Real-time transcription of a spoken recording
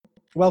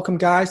Welcome,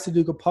 guys, to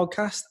Do Good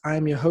Podcast.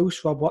 I'm your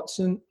host, Rob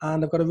Watson,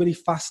 and I've got a really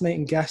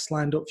fascinating guest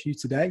lined up for you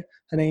today.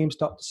 Her name's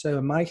Dr.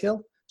 Sarah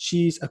Myhill.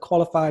 She's a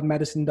qualified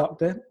medicine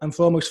doctor, and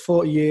for almost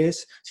 40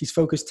 years, she's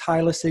focused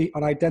tirelessly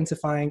on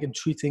identifying and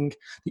treating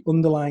the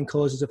underlying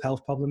causes of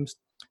health problems.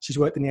 She's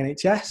worked in the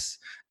NHS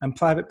and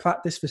private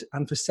practice,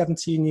 and for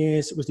 17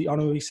 years was the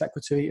Honorary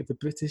Secretary of the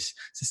British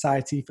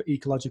Society for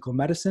Ecological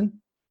Medicine.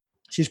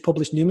 She's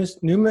published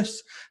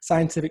numerous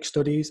scientific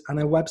studies, and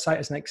her website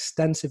is an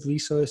extensive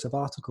resource of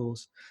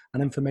articles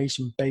and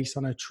information based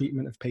on her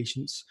treatment of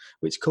patients,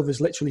 which covers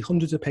literally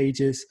hundreds of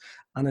pages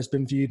and has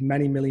been viewed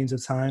many millions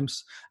of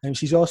times. And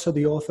she's also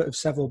the author of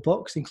several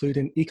books,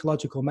 including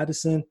Ecological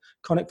Medicine,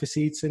 Chronic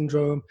Fatigue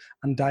Syndrome,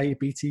 and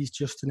Diabetes,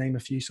 just to name a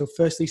few. So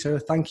firstly, Sarah,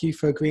 thank you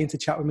for agreeing to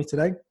chat with me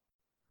today.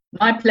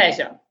 My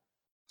pleasure.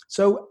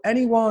 So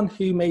anyone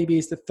who maybe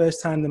is the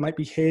first time they might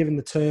be hearing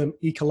the term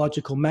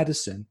ecological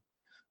medicine,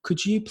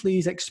 could you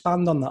please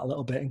expand on that a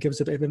little bit and give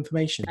us a bit of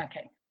information?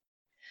 Okay.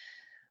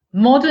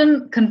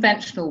 Modern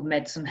conventional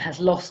medicine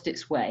has lost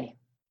its way.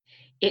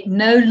 It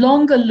no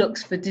longer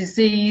looks for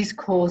disease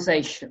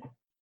causation.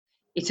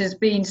 It has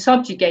been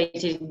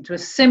subjugated into a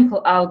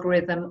simple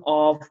algorithm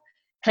of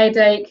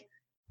headache,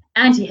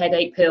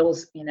 anti-headache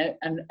pills,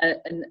 and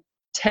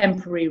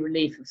temporary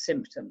relief of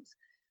symptoms.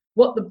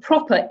 What the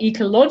proper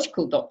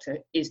ecological doctor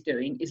is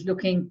doing is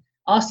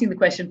asking the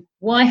question,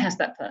 why has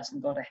that person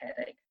got a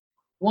headache?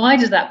 Why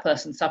does that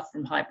person suffer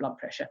from high blood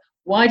pressure?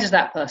 Why does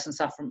that person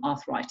suffer from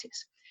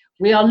arthritis?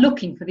 We are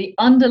looking for the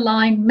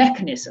underlying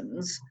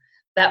mechanisms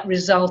that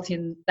result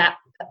in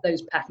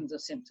those patterns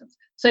of symptoms.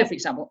 So, for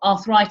example,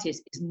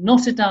 arthritis is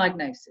not a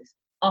diagnosis.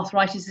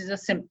 Arthritis is a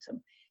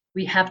symptom.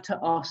 We have to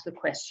ask the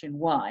question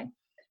why.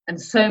 And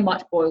so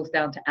much boils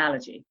down to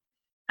allergy.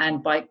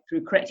 And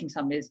through correcting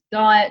somebody's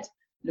diet,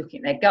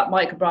 looking at their gut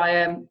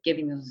microbiome,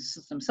 giving them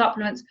some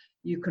supplements,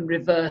 you can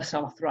reverse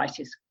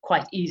arthritis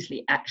quite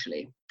easily,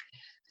 actually.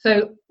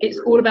 So it's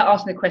all about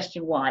asking the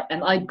question why.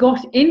 And I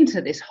got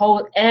into this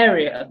whole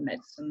area of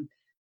medicine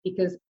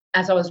because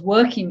as I was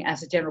working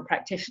as a general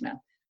practitioner,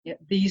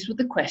 these were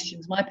the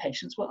questions my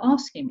patients were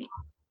asking me.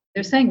 They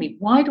were saying to me,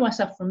 why do I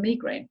suffer from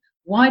migraine?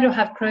 Why do I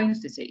have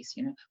Crohn's disease?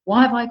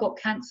 Why have I got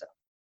cancer?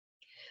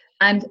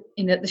 And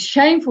the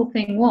shameful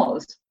thing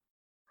was,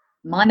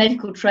 my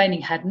medical training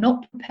had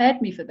not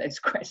prepared me for those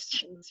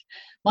questions.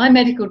 My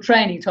medical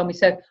training told me,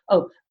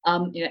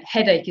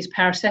 headache is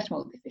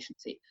paracetamol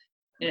deficiency.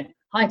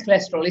 High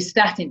cholesterol is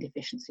statin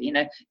deficiency.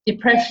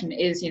 Depression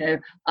is,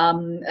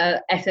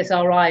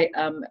 SSRI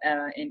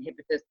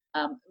inhibitors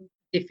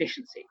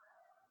deficiency.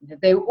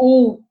 They were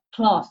all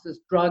classed as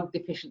drug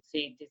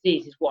deficiency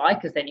diseases. Why?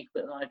 Because then you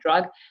put them on a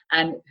drug.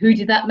 And who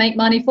did that make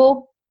money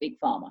for? Big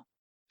Pharma.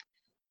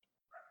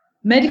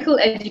 Medical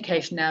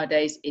education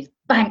nowadays is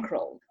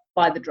bankrolled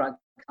by the drug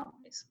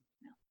companies.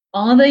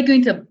 Are they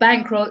going to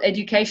bankroll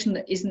education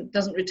that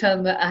doesn't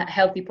return a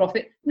healthy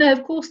profit? No,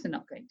 of course they're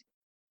not going to.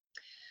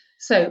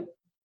 So,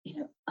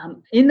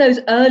 in those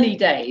early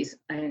days,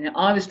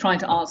 I was trying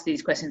to answer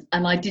these questions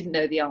and I didn't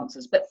know the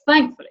answers. But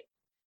thankfully,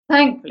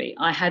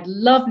 I had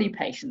lovely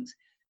patients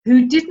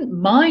who didn't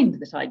mind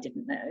that I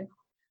didn't know.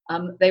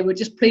 They were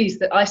just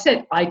pleased that I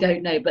said, I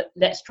don't know, but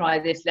let's try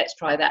this, let's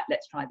try that,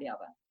 let's try the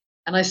other.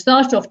 And I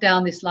started off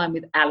down this line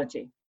with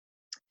allergy.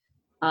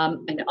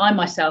 And I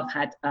myself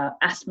had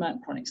asthma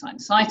and chronic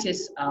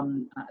sinusitis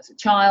as a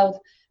child.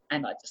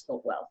 And I just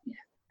thought,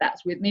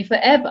 that's with me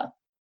forever.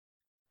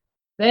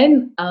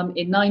 Then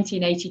in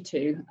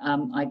 1982,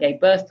 I gave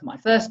birth to my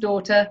first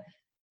daughter.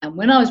 And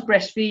when I was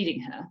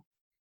breastfeeding her,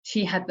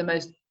 she had the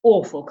most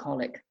awful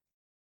colic.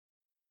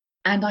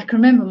 And I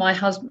can remember my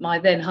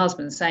then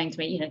husband saying to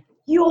me,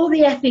 you're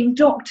the effing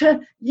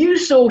doctor, you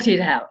sort it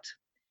out.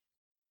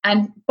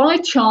 And by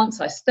chance,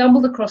 I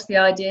stumbled across the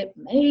idea,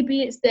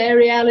 maybe it's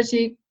dairy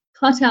allergy,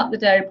 cut out the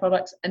dairy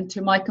products. And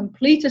to my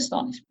complete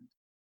astonishment,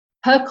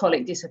 her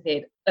colic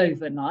disappeared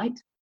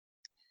overnight.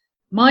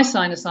 My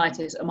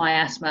sinusitis and my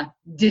asthma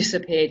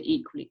disappeared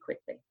equally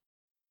quickly.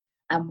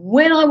 And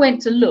when I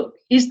went to look,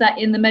 is that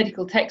in the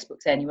medical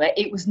textbooks anywhere?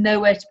 It was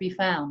nowhere to be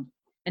found.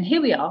 And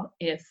here we are,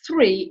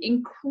 3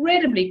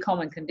 incredibly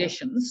common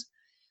conditions.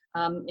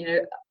 1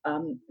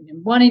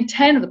 in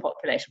 10 of the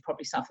population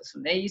probably suffers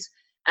from these.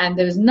 And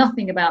there was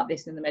nothing about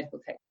this in the medical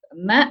textbook.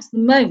 And that's the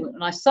moment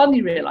when I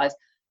suddenly realized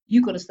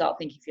you've got to start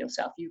thinking for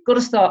yourself. You've got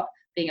to start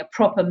being a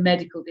proper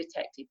medical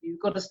detective. You've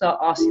got to start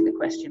asking the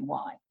question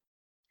why.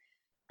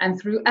 And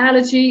through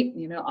allergy,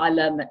 I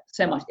learned that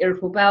so much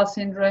irritable bowel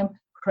syndrome,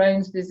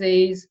 Crohn's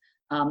disease,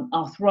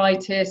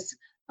 arthritis,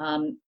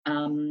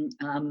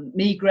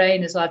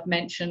 migraine, as I've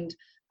mentioned,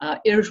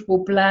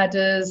 irritable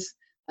bladders,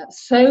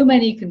 so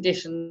many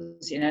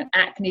conditions,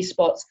 acne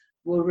spots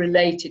were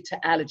related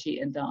to allergy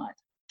and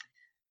diet.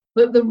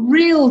 But the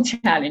real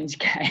challenge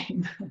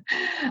came,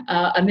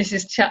 and this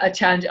is a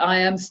challenge I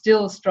am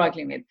still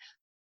struggling with.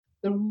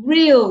 The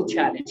real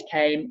challenge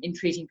came in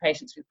treating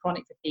patients with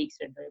chronic fatigue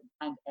syndrome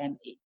and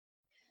ME.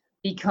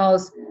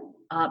 Because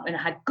and I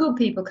had good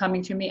people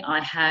coming to me. I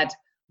had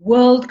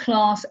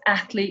world-class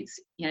athletes,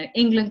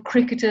 England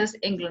cricketers,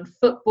 England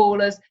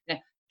footballers,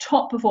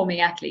 top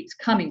performing athletes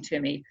coming to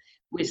me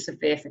with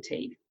severe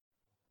fatigue,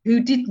 who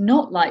did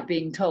not like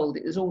being told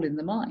it was all in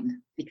the mind,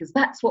 because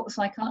that's what the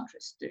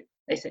psychiatrists do.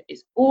 They said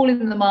it's all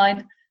in the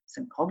mind,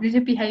 some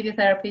cognitive behavior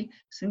therapy,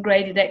 some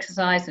graded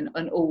exercise, and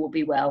all will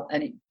be well.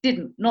 And it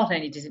didn't. Not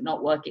only does it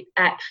not work, it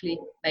actually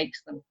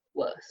makes them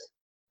worse.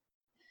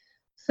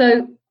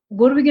 So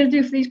what are we going to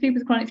do for these people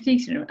with chronic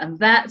fatigue syndrome? And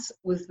that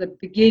was the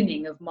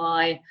beginning of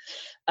my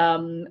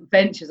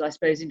ventures, I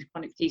suppose, into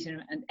chronic fatigue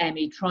syndrome and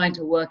ME, trying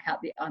to work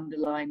out the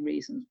underlying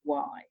reasons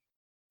why.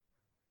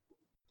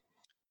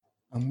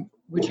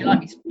 Would you like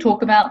me to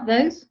talk about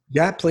those?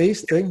 Yeah,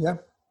 please do. Yeah.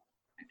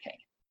 Okay.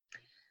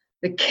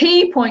 The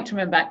key point to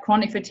remember about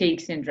chronic fatigue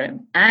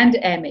syndrome and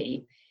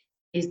ME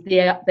is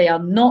they are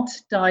not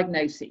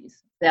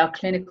diagnoses. They are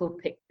clinical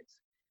pictures.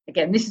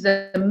 Again, this is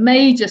a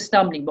major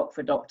stumbling block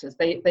for doctors.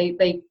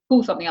 They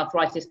call something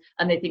arthritis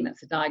and they think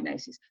that's a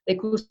diagnosis. They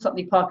call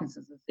something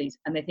Parkinson's disease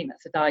and they think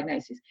that's a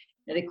diagnosis.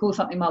 They call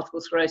something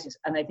multiple sclerosis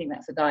and they think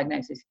that's a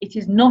diagnosis. It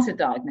is not a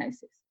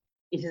diagnosis.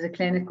 It is a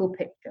clinical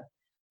picture.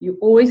 You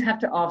always have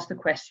to ask the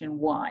question,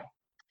 why?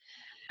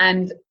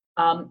 And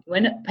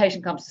when a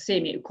patient comes to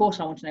see me, of course,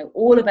 I want to know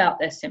all about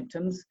their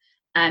symptoms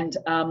and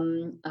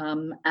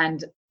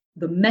the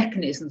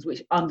mechanisms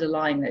which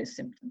underlie those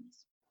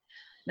symptoms.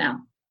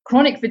 Now,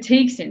 chronic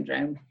fatigue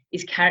syndrome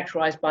is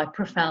characterized by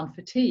profound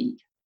fatigue.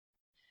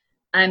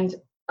 And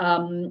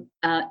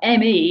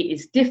ME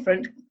is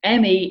different.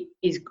 ME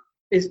is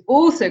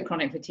also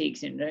chronic fatigue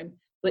syndrome,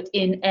 but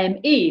in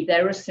ME,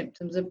 there are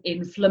symptoms of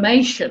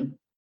inflammation.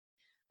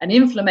 And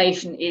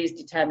inflammation is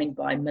determined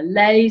by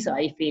malaise,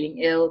 i.e. feeling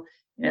ill,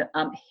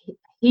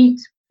 heat,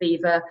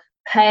 fever,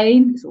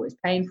 pain, it's always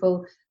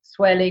painful,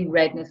 swelling,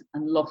 redness,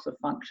 and loss of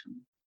function.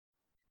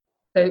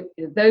 So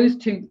those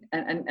two,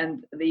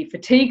 and the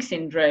fatigue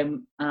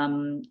syndrome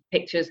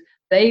pictures,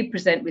 they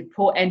present with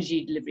poor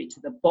energy delivery to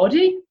the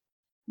body.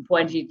 Poor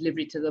energy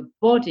delivery to the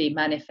body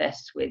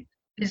manifests with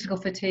physical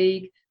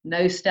fatigue,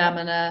 no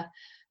stamina,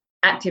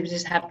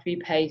 activities have to be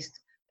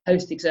paced,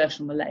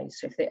 post-exertional malaise.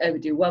 So if they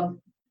overdo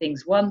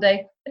things one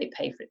day, they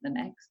pay for it the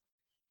next.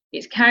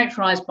 It's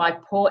characterized by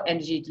poor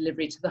energy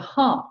delivery to the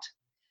heart.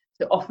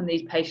 So often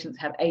these patients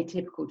have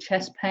atypical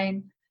chest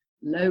pain,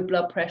 low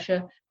blood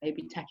pressure,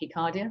 maybe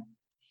tachycardia.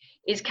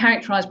 It's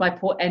characterized by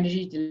poor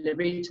energy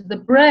delivery to the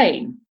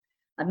brain.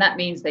 And that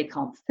means they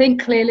can't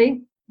think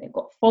clearly, they've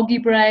got foggy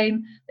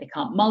brain, they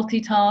can't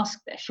multitask,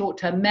 their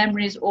short-term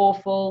memory is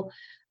awful,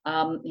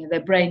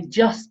 their brain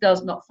just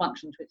does not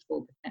function to its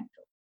full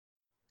potential.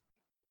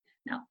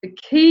 Now, the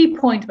key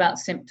point about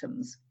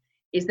symptoms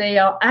is they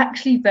are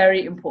actually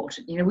very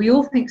important. We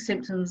all think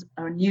symptoms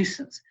are a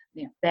nuisance.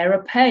 They're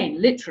a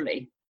pain,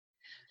 literally.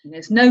 And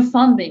there's no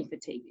fun being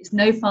fatigued. It's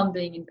no fun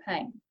being in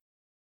pain.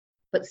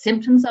 But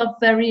symptoms are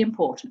very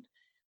important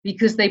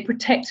because they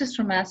protect us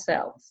from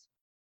ourselves.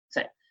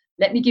 So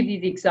let me give you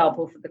the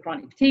example for the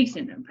chronic fatigue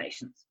syndrome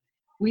patients.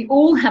 We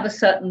all have a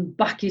certain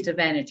bucket of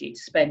energy to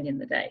spend in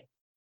the day.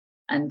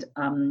 And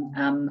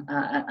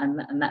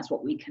that's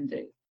what we can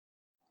do.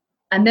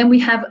 And then we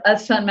have a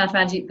certain amount of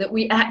energy that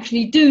we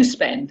actually do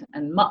spend.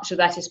 And much of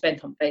that is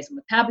spent on basal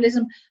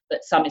metabolism,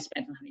 but some is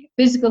spent on having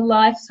a physical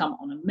life, some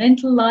on a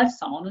mental life,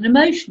 some on an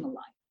emotional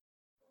life.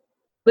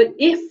 But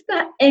if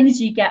that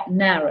energy gap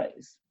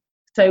narrows,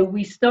 so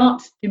we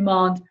start to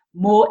demand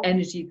more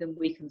energy than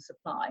we can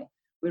supply,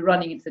 we're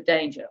running into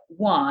danger.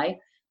 Why?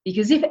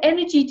 Because if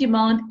energy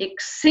demand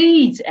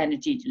exceeds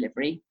energy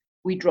delivery,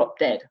 we drop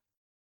dead.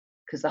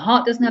 Because the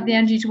heart doesn't have the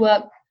energy to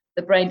work,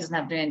 the brain doesn't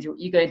have the energy,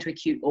 you go into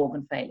acute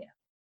organ failure.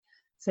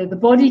 So the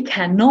body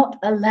cannot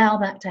allow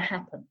that to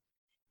happen.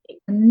 It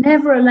can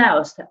never allow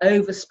us to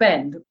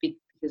overspend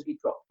because we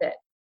drop dead.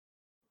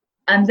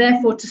 And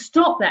therefore, to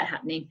stop that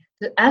happening,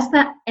 as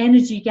that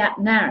energy gap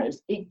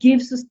narrows, it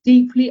gives us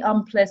deeply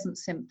unpleasant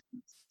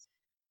symptoms.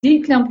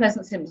 Deeply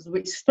unpleasant symptoms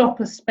which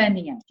stop us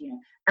spending energy.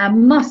 Our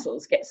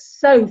muscles get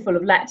so full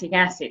of lactic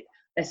acid,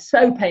 they're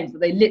so painful,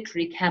 they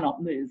literally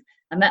cannot move.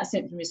 And that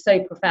symptom is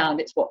so profound,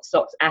 it's what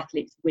stops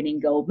athletes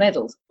winning gold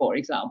medals, for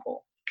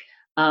example.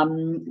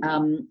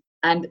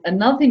 And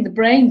another thing the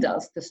brain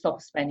does to stop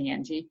us spending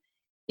energy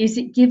is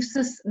it gives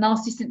us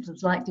nasty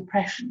symptoms like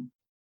depression.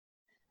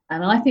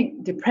 And I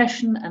think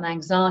depression and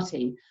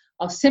anxiety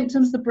are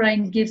symptoms the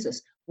brain gives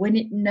us when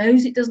it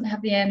knows it doesn't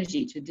have the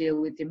energy to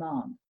deal with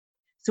demand.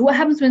 So what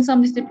happens when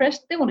somebody's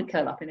depressed? They want to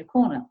curl up in a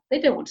corner.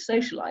 They don't want to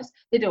socialize.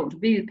 They don't want to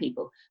be with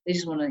people. They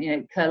just want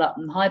to, curl up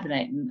and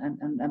hibernate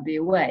and be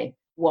away.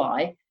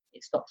 Why?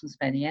 It stops them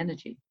spending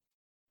energy.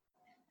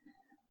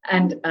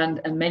 And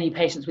many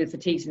patients with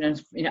fatigue syndrome,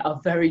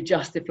 are very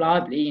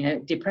justifiably,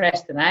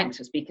 depressed and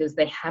anxious because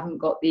they haven't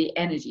got the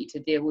energy to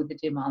deal with the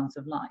demands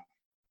of life.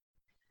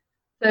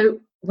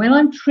 So when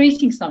I'm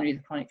treating somebody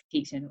with chronic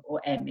fatigue syndrome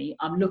or ME,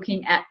 I'm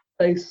looking at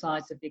both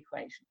sides of the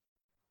equation.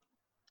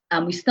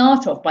 And we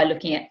start off by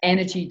looking at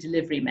energy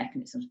delivery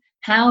mechanisms.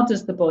 How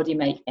does the body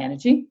make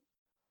energy?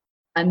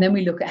 And then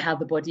we look at how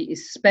the body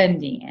is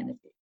spending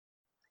energy.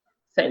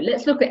 So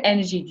let's look at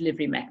energy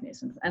delivery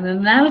mechanisms. And an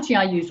analogy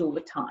I use all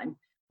the time,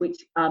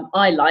 which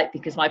I like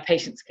because my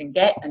patients can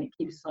get and it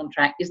keeps us on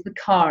track, is the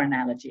car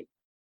analogy.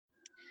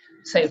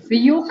 So for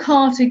your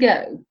car to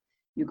go,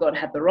 you've got to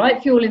have the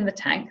right fuel in the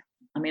tank.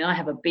 I mean, I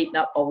have a beaten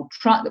up old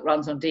truck that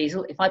runs on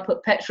diesel. If I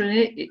put petrol in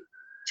it, it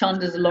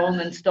chunders along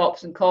and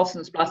stops and coughs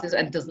and splutters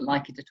and doesn't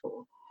like it at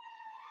all.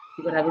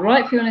 You've got to have the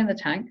right fuel in the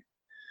tank.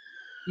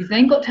 You've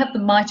then got to have the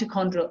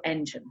mitochondrial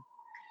engine.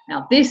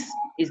 Now, this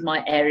is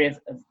my area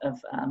of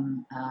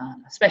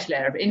special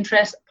area of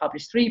interest. I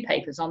published 3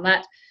 papers on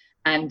that.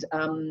 And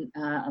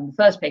the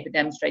first paper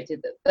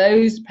demonstrated that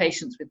those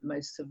patients with the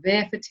most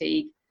severe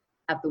fatigue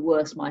have the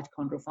worst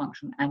mitochondrial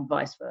function and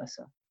vice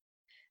versa.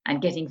 And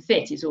getting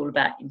fit is all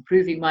about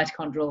improving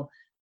mitochondrial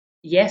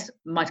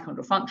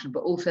function,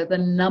 but also the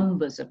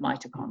numbers of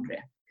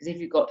mitochondria. Because if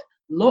you've got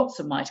lots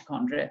of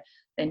mitochondria,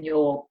 then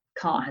your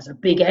car has a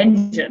big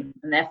engine,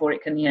 and therefore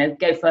it can,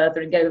 go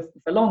further and go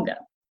for longer.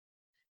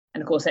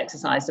 And of course,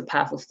 exercise is a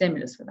powerful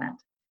stimulus for that.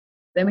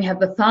 Then we have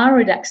the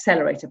thyroid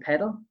accelerator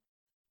pedal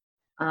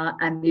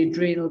and the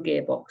adrenal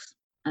gearbox.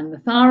 And the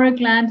thyroid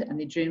gland and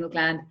the adrenal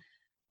gland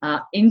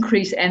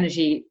increase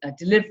energy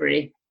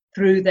delivery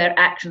through their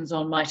actions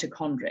on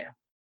mitochondria.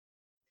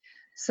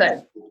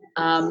 So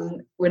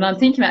when I'm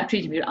thinking about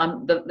treating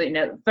people,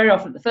 very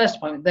often at the first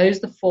appointment, those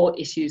are the 4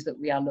 issues that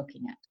we are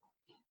looking at.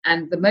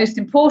 And the most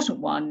important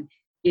one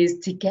is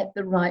to get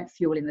the right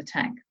fuel in the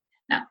tank.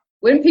 Now,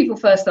 when people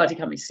first started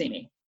coming to see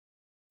me,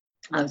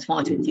 I was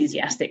far too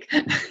enthusiastic.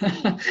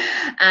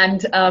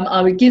 And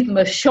I would give them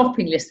a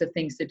shopping list of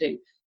things to do.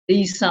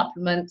 These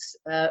supplements,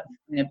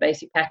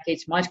 basic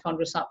package,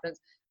 mitochondrial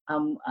supplements,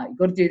 you've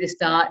got to do this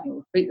diet,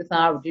 you'll treat the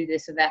thyroid, do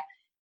this and that.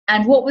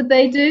 And what would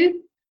they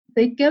do?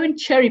 They'd go and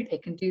cherry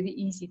pick and do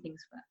the easy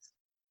things first.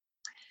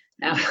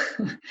 Now,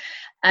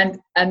 and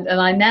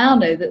I now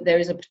know that there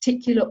is a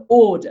particular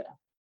order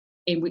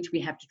in which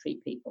we have to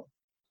treat people.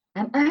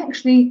 And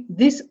actually,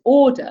 this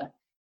order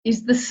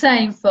is the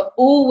same for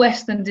all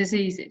Western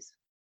diseases.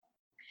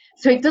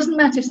 So it doesn't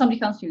matter if somebody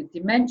comes to you with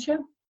dementia,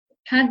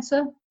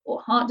 cancer,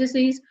 or heart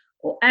disease,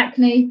 or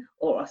acne,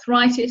 or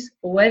arthritis,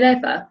 or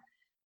whatever.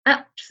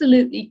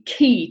 Absolutely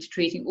key to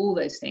treating all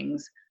those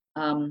things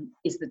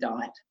is the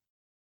diet.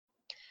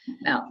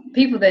 Now,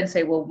 people then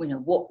say, well,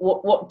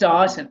 what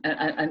diet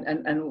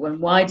and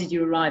why did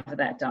you arrive at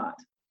that diet?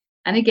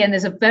 And again,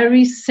 there's a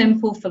very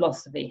simple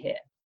philosophy here.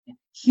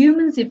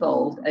 Humans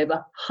evolved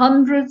over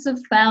hundreds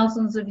of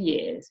thousands of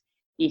years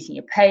eating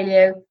a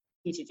paleo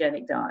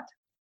ketogenic diet.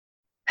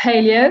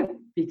 Paleo,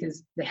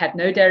 because they had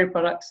no dairy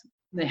products,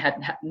 they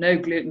had no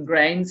gluten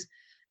grains,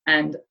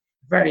 and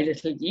very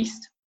little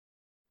yeast.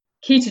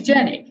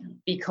 Ketogenic,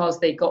 because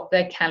they got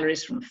their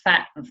calories from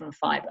fat and from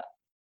fiber.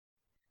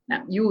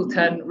 Now, you will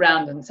turn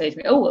around and say to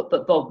me, oh,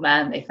 but Bob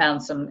Mann, they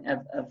found some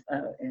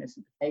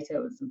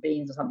potato and some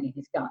beans or something in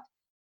his gut.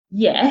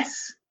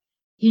 Yes,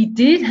 he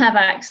did have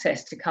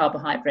access to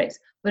carbohydrates,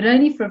 but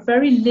only for a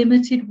very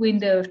limited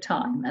window of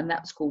time, and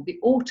that's called the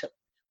autumn.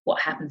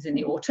 What happens in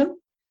the autumn?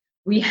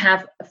 We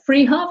have a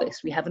free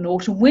harvest. We have an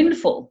autumn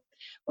windfall,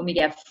 when we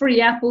get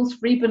free apples,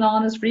 free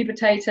bananas, free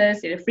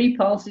potatoes, free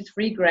pulses,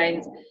 free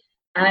grains,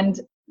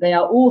 and they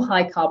are all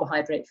high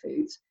carbohydrate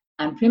foods.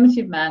 And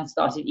primitive man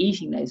started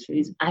eating those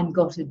foods and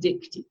got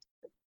addicted,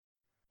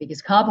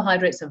 because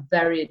carbohydrates are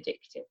very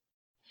addictive.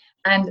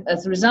 And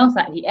as a result of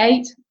that, he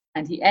ate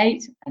and he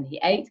ate and he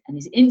ate, and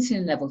his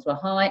insulin levels were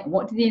high. And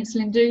what did the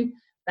insulin do?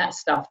 That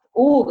stuffed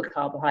all the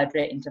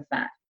carbohydrate into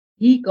fat.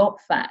 He got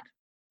fat.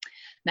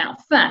 Now,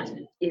 fat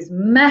is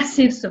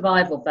massive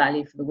survival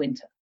value for the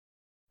winter.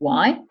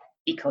 Why?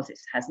 Because it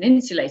has an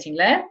insulating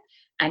layer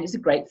and it's a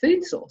great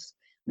food source.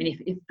 I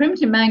mean, if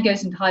primitive man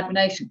goes into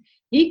hibernation,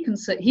 he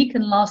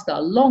can last a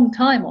long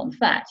time on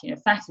fat.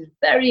 Fat is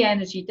very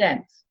energy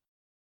dense.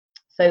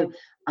 So,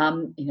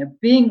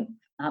 being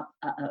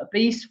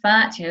obese,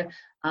 fat,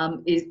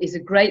 is a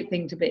great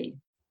thing to be.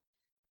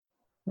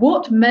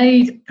 What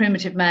made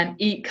primitive man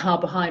eat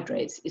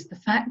carbohydrates is the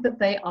fact that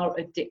they are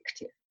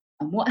addictive.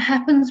 And what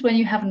happens when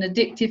you have an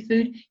addictive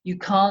food? You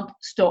can't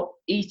stop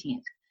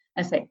eating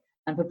it.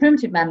 And for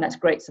primitive man, that's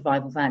great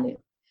survival value.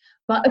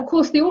 But of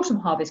course, the autumn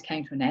harvest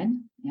came to an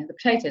end. The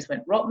potatoes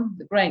went rotten,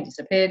 the grain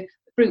disappeared,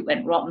 the fruit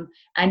went rotten,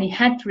 and he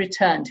had to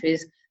return to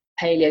his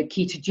paleo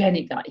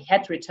ketogenic diet. He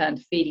had to return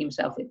to feeding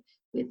himself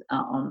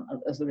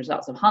as the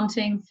results of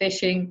hunting,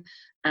 fishing,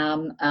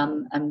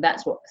 and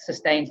that's what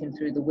sustained him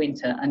through the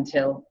winter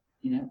until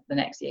the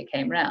next year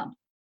came round.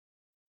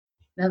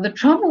 Now, the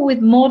trouble with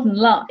modern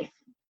life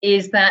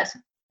is that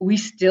we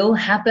still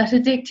have that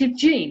addictive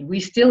gene. We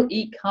still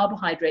eat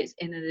carbohydrates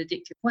in an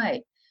addictive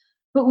way,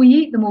 but we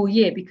eat them all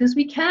year because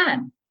we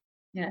can.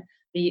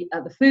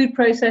 The food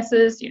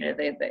processors,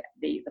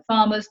 the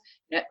farmers,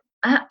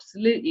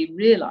 absolutely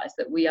realize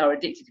that we are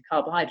addicted to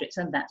carbohydrates,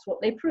 and that's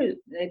what they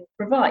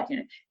provide.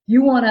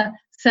 You want to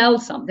sell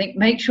something,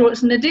 make sure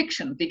it's an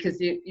addiction, because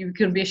you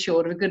can be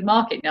assured of a good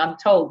market. Now, I'm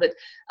told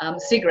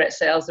that cigarette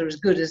sales are as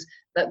good as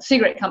that.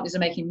 Cigarette companies are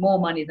making more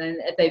money than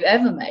they've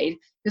ever made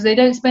because they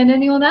don't spend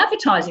any on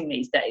advertising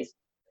these days.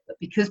 But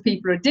because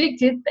people are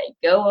addicted, they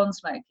go on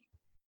smoking.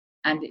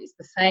 And it's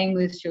the same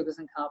with sugars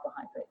and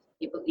carbohydrates.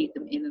 people eat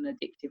them in an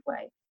addictive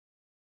way.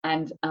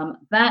 And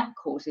that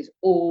causes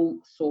all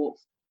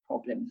sorts of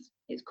problems.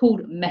 It's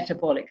called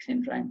metabolic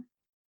syndrome.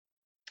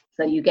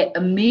 So you get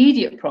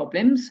immediate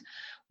problems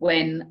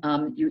when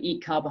you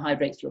eat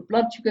carbohydrates, your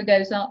blood sugar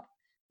goes up,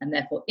 and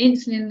therefore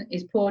insulin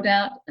is poured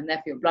out, and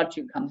therefore your blood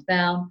sugar comes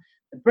down.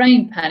 The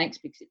brain panics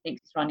because it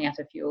thinks it's running out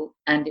of fuel,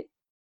 and it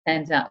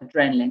sends out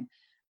adrenaline.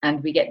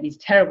 And we get these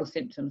terrible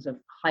symptoms of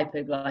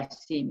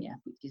hypoglycemia,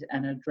 which is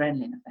an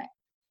adrenaline effect.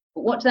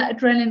 But what does that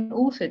adrenaline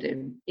also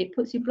do? It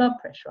puts your blood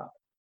pressure up.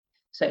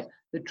 So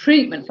the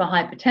treatment for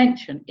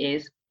hypertension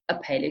is a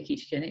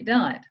paleoketogenic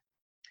diet.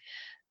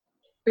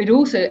 It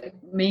also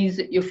means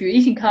that if you're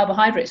eating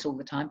carbohydrates all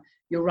the time,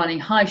 you're running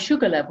high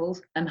sugar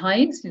levels and high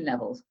insulin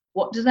levels.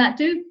 What does that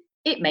do?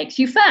 It makes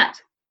you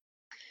fat.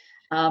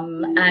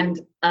 And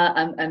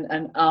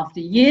after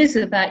years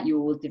of that, you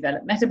will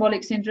develop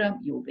metabolic syndrome,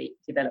 you will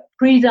develop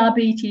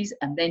pre-diabetes,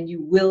 and then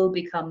you will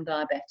become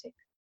diabetic.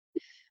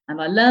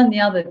 And I learned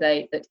the other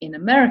day that in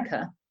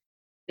America,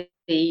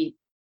 the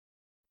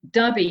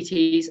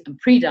diabetes and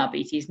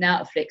pre-diabetes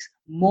now afflicts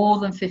more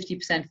than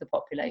 50% of the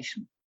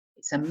population.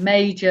 It's a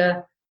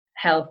major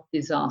health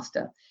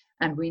disaster.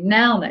 And we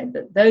now know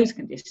that those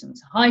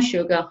conditions, high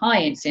sugar,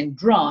 high insulin,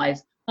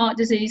 drives heart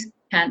disease,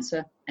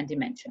 cancer, and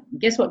dementia. And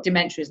guess what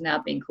dementia is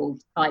now being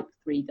called? Type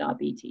 3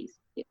 diabetes.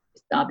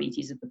 It's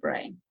diabetes of the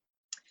brain.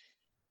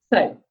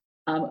 So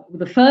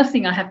the first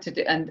thing I have to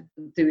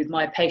do with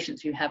my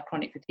patients who have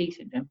chronic fatigue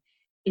syndrome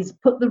is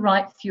put the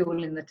right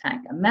fuel in the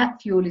tank. And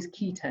that fuel is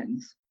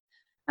ketones.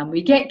 And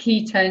we get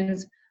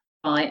ketones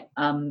by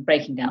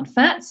breaking down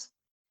fats.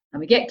 And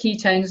we get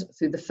ketones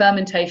through the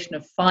fermentation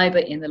of fiber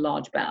in the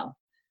large bowel.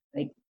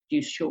 They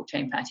produce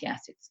short-chain fatty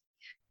acids.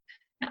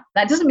 Now,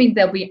 that doesn't mean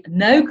there'll be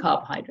no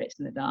carbohydrates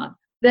in the diet.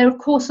 There, of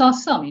course, are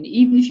some.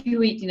 Even if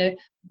you eat,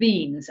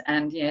 beans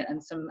and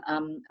some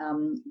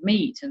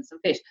meat and some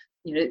fish,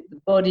 the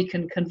body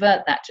can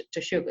convert that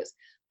to sugars.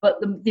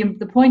 But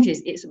the point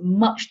is, it's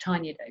much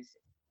tinier doses.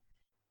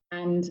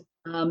 And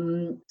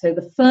so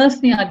the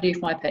first thing I do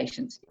for my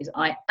patients is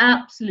I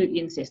absolutely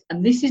insist,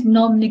 and this is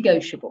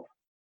non-negotiable.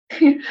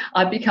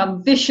 I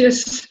become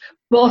vicious,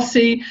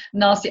 bossy,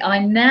 nasty. I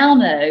now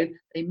know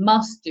they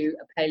must do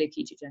a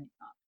paleoketogenic diet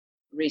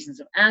for reasons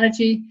of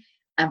allergy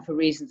and for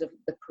reasons of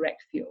the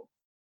correct fuel.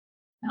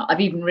 Now,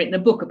 I've even written a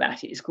book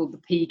about it. It's called the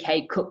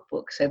PK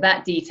Cookbook. So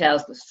that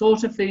details the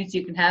sort of foods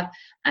you can have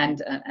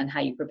and how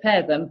you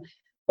prepare them.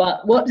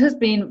 But what has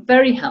been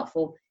very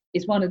helpful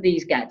is one of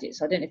these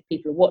gadgets. I don't know if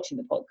people are watching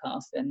the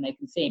podcast and they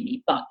can see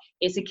me, but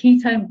it's a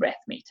ketone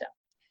breath meter.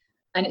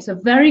 And it's a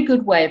very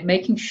good way of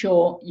making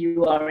sure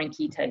you are in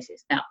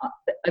ketosis. Now,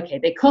 okay,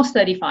 they cost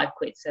 35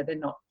 quid, so they're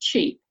not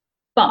cheap,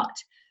 but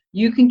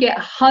you can get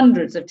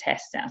hundreds of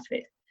tests out of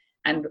it.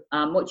 And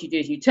what you do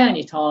is you turn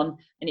it on,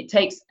 and it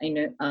takes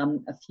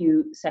a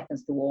few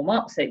seconds to warm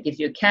up. So it gives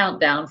you a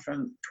countdown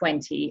from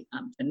 20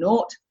 to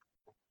 0.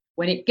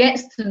 When it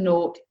gets to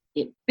 0,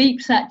 it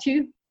beeps at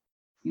you.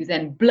 You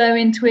then blow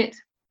into it,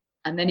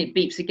 and then it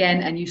beeps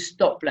again, and you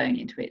stop blowing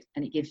into it,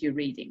 and it gives you a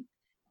reading.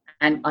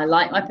 And I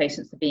like my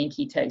patients to be in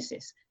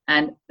ketosis,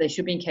 and they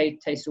should be in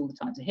ketosis all the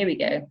time. So here we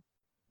go.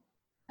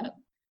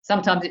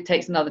 Sometimes it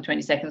takes another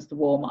 20 seconds to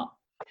warm up.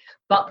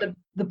 But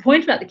the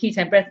point about the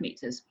ketone breath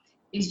meters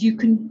is you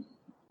can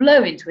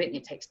blow into it, and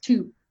it takes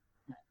 20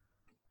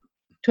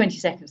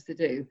 seconds to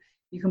do.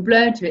 You can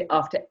blow into it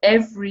after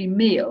every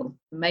meal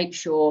to make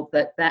sure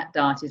that that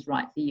diet is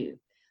right for you.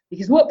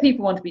 Because what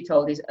people want to be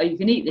told is, oh, you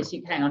can eat this.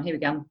 Hang on, here we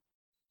go.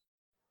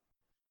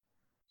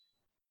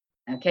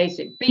 Okay,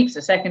 so it beeps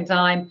a second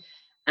time,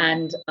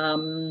 and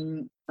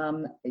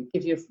it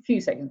gives you a few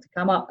seconds to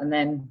come up, and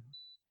then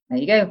there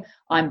you go.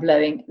 I'm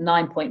blowing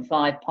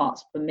 9.5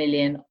 parts per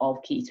million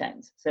of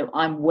ketones. So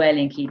I'm well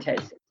in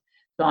ketosis.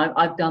 So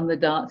I've done the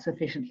diet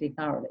sufficiently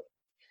thoroughly.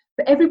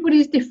 But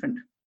everybody's different.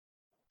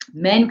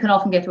 Men can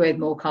often get away with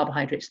more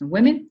carbohydrates than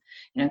women.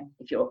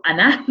 If you're an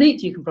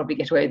athlete, you can probably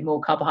get away with more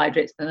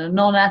carbohydrates than a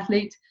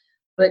non-athlete.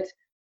 But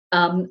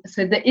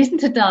so there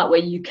isn't a diet where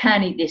you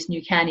can eat this and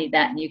you can eat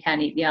that and you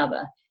can eat the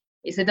other.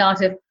 It's a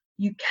diet of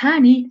you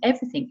can eat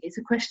everything. It's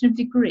a question of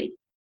degree.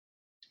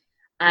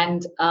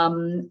 And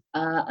in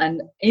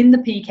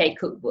the PK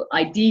Cookbook,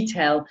 I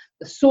detail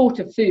the sort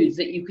of foods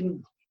that you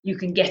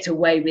can get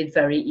away with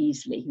very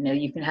easily.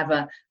 You can have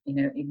a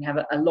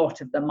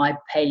lot of them. My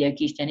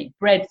paleoketogenic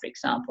bread, for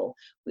example,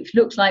 which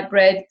looks like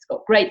bread. It's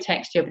got great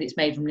texture, but it's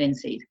made from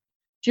linseed.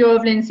 Pure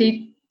of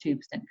linseed, 2%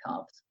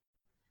 carbs.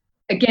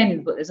 Again, in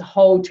the book, there's a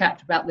whole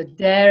chapter about the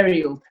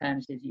dairy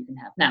alternatives you can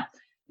have. Now,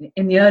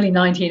 in the early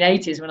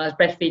 1980s, when I was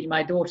breastfeeding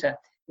my daughter,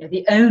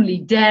 the only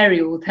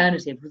dairy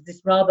alternative was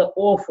this rather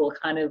awful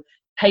kind of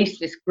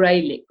tasteless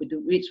grey liquid,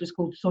 which was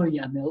called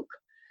soya milk.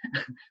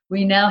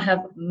 We now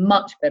have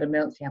much better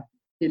milks. We have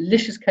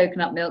delicious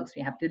coconut milks.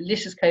 We have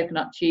delicious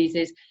coconut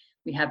cheeses.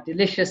 We have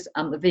delicious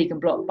the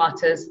vegan block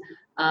butters.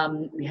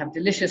 We have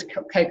delicious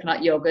coconut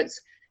yogurts,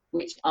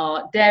 which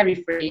are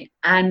dairy-free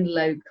and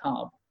low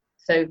carb.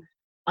 So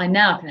I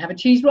now can have a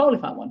cheese roll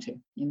if I want to.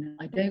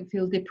 I don't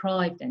feel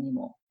deprived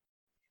anymore.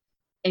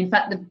 in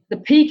fact, the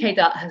PK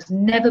diet has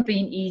never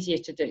been easier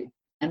to do.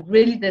 And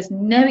really, there's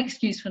no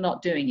excuse for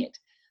not doing it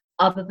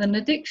other than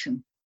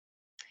addiction.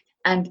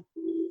 And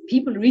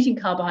people are eating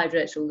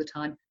carbohydrates all the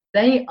time.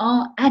 They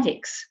are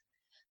addicts.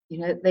 You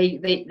know,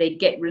 they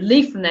get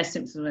relief from their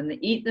symptoms when they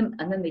eat them,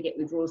 and then they get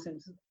withdrawal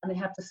symptoms, and they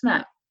have to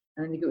snack,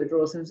 and then they get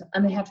withdrawal symptoms,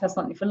 and they have to have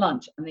something for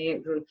lunch, and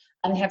they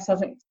have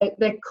something.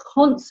 They're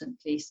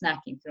constantly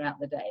snacking throughout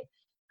the day,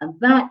 and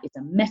that is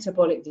a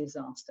metabolic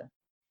disaster.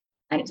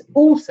 And it's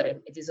also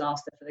a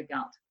disaster for the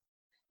gut,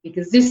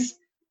 because this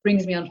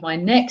brings me on to my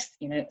next,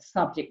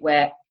 subject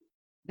where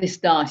this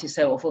diet is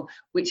so awful,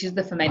 which is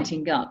the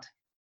fermenting gut.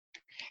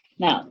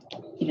 Now,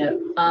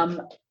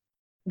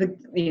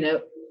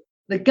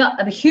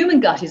 the human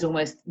gut is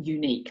almost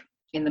unique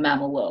in the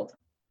mammal world,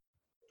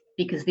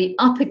 because the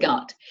upper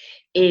gut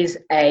is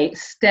a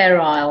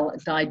sterile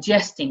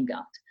digesting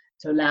gut,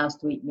 so allows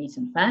to eat meat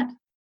and fat.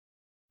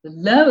 The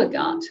lower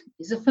gut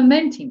is a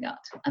fermenting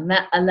gut, and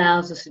that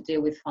allows us to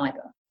deal with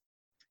fiber.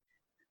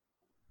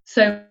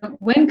 So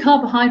when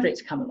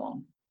carbohydrates come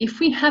along, if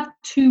we have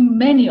too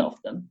many of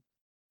them,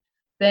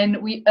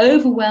 then we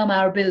overwhelm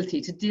our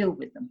ability to deal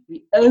with them.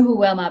 We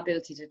overwhelm our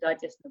ability to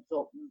digest and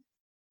absorb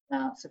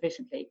them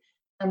sufficiently,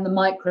 and the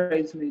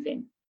microbes move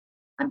in.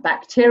 And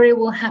bacteria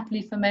will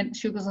happily ferment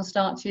sugars and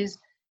starches.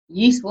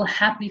 Yeast will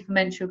happily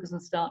ferment sugars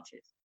and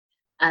starches.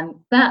 And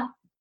that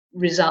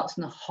results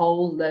in a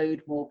whole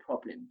load more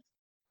problems.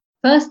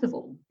 First of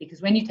all,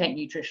 because when you take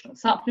nutritional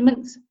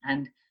supplements,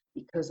 and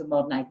because of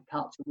modern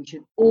agriculture, we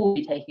should all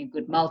be taking a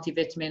good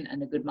multivitamin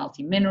and a good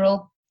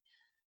multimineral.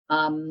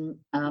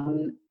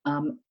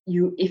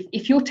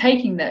 If you're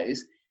taking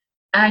those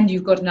and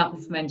you've got an upper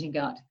fermenting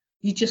gut,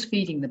 you're just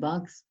feeding the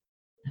bugs,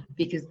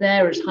 because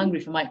they're as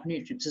hungry for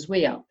micronutrients as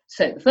we are.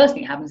 So the first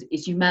thing that happens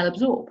is you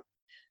malabsorb.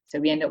 So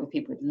we end up with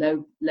people with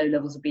low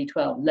levels of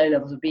B12, low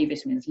levels of B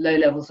vitamins, low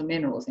levels of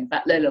minerals. In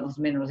fact, low levels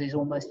of minerals is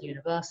almost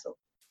universal.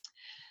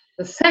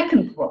 The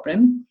second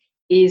problem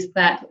is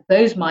that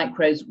those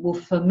microbes will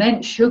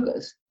ferment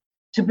sugars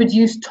to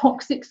produce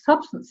toxic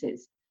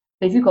substances.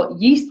 So if you've got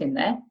yeast in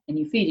there and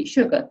you feed it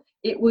sugar,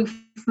 it will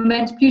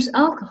ferment to produce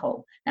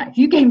alcohol. Now, if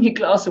you gave me a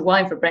glass of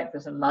wine for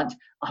breakfast and lunch,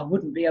 I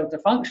wouldn't be able to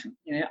function.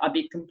 I'd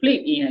be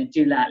completely,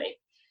 doolally.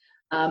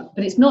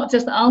 But it's not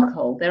just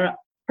alcohol. There are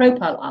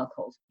propyl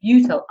alcohols,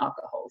 butyl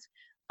alcohols.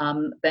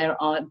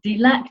 There are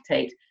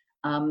delactate,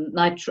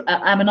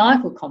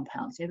 ammoniacal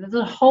compounds. There's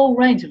a whole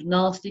range of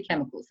nasty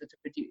chemicals that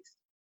are produced.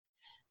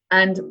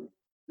 And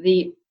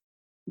the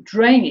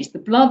drainage, the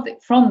blood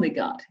from the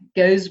gut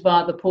goes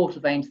via the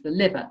portal vein to the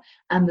liver,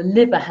 and the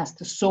liver has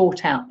to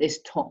sort out this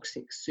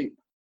toxic soup.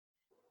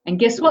 And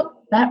guess what?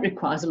 That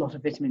requires a lot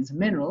of vitamins and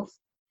minerals.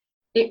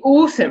 It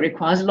also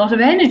requires a lot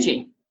of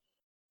energy.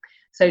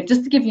 So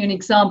just to give you an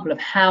example of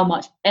how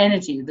much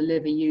energy the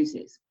liver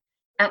uses,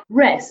 at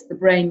rest, the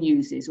brain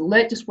uses, although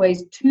it just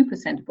weighs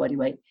 2% of body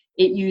weight,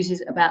 it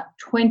uses about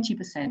 20%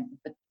 of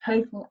the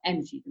total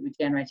energy that we're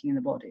generating in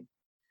the body.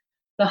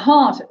 The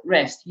heart at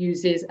rest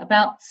uses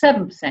about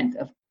 7%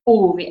 of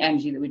all the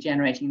energy that we're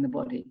generating in the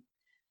body.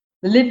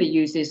 The liver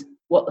uses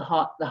what the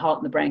heart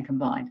and the brain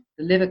combined.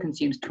 The liver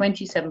consumes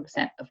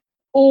 27% of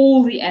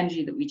all the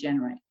energy that we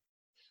generate,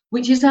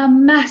 which is a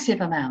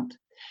massive amount.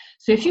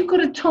 So if you've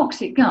got a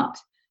toxic gut,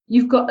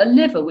 you've got a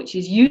liver which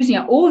is using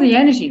up all the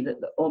energy,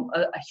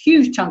 a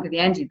huge chunk of the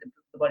energy that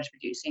the body's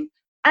producing,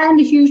 and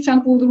a huge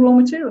chunk of all the raw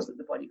materials that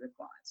the body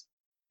requires.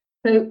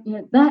 So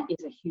that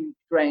is a huge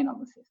drain on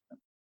the system.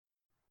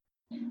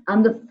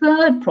 And the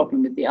third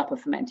problem with the upper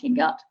fermenting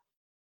gut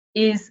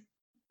is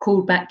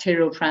called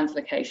bacterial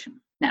translocation.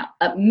 Now,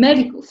 at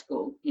medical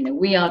school,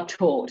 we are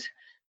taught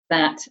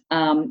that,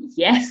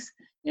 yes,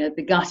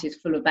 the gut is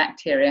full of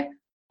bacteria,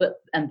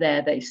 and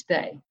there they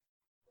stay.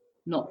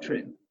 Not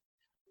true.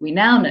 We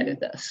now know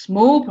that a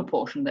small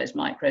proportion of those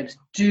microbes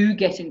do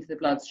get into the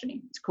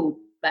bloodstream. It's called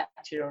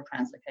bacterial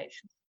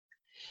translocation.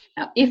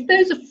 Now, if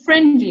those are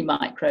friendly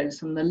microbes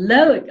from the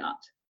lower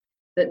gut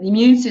that the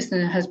immune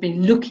system has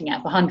been looking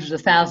at for hundreds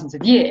of thousands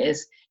of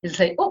years, it'll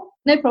say, oh,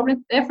 no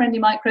problem, they're friendly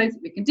microbes,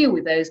 we can deal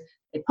with those,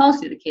 they pass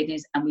through the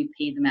kidneys and we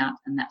pee them out,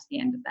 and that's the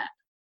end of that.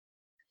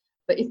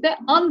 But if they're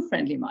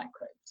unfriendly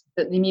microbes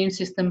that the immune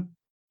system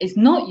is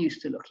not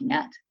used to looking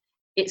at,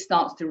 it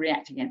starts to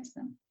react against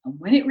them. And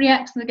when it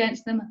reacts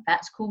against them,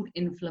 that's called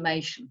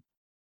inflammation.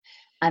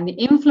 And the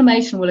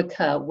inflammation will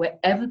occur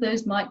wherever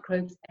those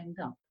microbes end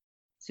up.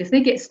 So if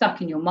they get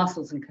stuck in your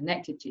muscles and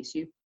connective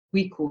tissue,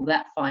 we call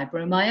that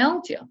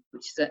fibromyalgia,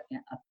 which is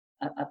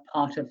a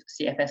part of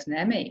CFS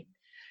and ME.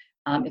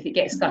 If it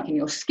gets stuck in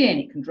your skin,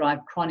 it can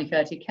drive chronic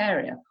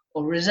urticaria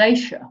or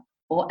rosacea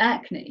or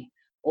acne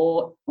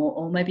or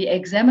maybe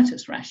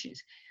eczematous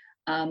rashes.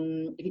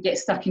 If it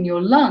gets stuck in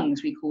your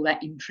lungs, we call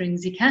that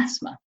intrinsic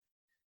asthma.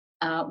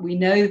 We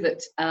know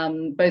that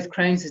both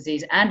Crohn's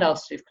disease and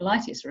ulcerative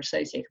colitis are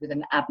associated with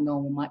an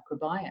abnormal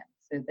microbiome.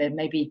 So there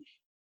may be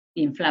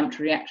the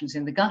inflammatory reactions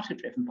in the gut are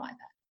driven by that.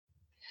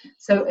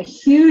 So a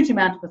huge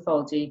amount of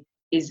pathology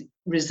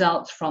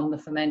results from the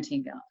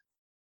fermenting gut.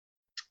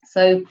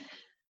 So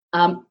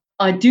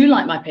I do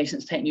like my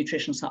patients to take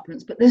nutritional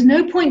supplements, but there's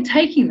no point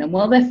taking them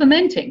while they're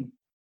fermenting,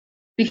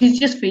 because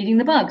you're just feeding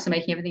the bugs and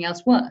making everything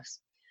else worse.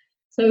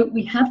 So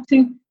we have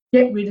to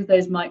get rid of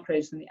those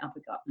microbes in the upper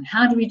gut. And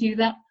how do we do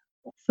that?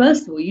 Well,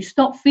 first of all, you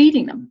stop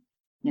feeding them.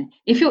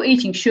 If you're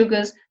eating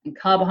sugars and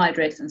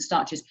carbohydrates and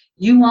starches,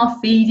 you are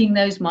feeding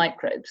those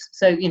microbes.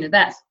 So,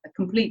 that's a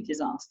complete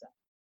disaster.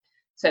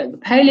 So the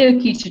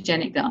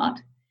paleo-ketogenic diet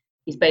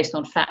is based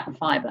on fat and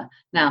fiber.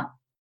 Now,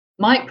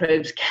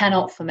 microbes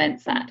cannot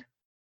ferment fat.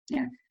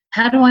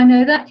 How do I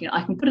know that?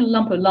 I can put a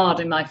lump of lard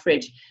in my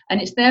fridge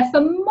and it's there for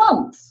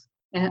months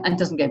and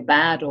doesn't go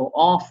bad or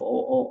off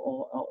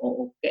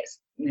or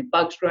gets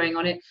bugs growing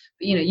on it.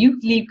 But you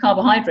leave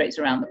carbohydrates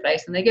around the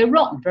place and they go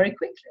rotten very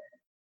quickly.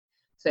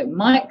 So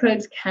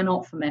microbes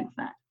cannot ferment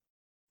fat,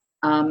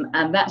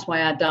 and that's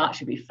why our diet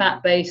should be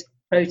fat-based,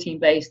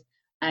 protein-based,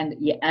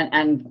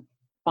 and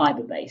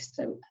fiber-based.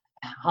 So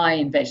high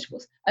in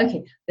vegetables.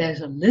 Okay, there's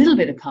a little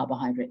bit of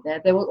carbohydrate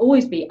there. There will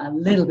always be a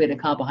little bit of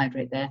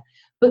carbohydrate there,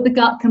 but the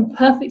gut can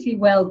perfectly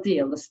well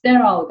deal. The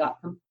sterile gut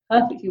can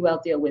perfectly well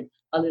deal with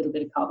a little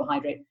bit of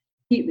carbohydrate.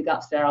 Keep the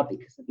gut sterile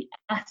because of the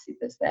acid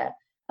that's there,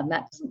 and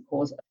that doesn't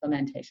cause a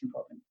fermentation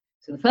problem.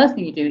 So the first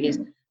thing you do is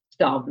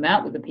starve them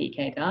out with the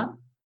PK diet.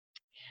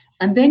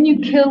 And then you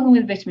kill them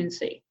with vitamin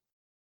C.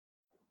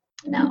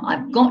 Now,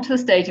 I've got to the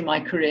stage in my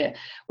career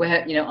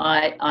where,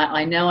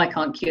 I know I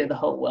can't cure the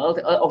whole world.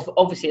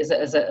 Obviously,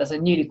 as a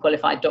newly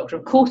qualified doctor,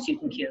 of course you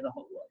can cure the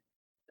whole world.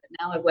 But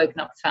now I've woken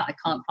up to the fact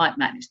I can't quite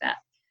manage that.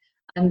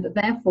 And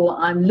therefore,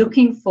 I'm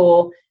looking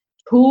for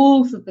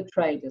tools of the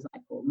trade, as I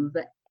call them,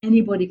 that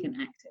anybody can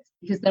access,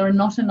 because there are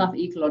not enough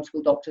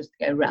ecological doctors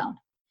to go around.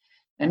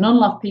 There are not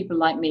enough people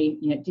like me,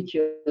 to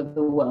cure the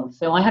world.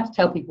 So I have to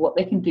tell people what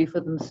they can do for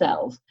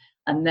themselves,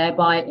 and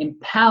thereby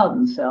empower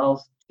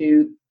themselves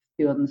to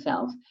cure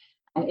themselves.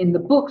 And in the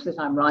books that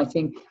I'm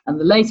writing, and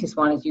the latest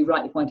one, as you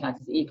rightly point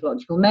out, is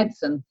Ecological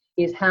Medicine,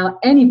 is how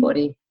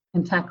anybody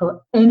can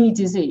tackle any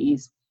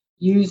disease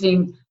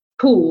using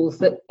tools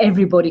that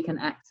everybody can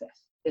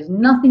access. There's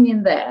nothing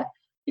in there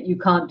that you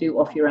can't do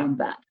off your own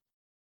bat.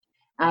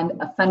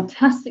 And a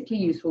fantastically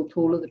useful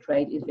tool of the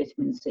trade is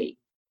vitamin C.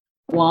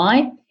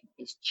 Why?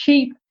 It's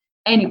cheap,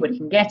 anybody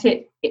can get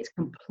it, it's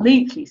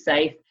completely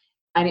safe,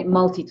 and it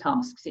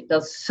multitasks. It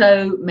does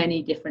so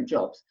many different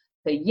jobs.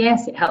 So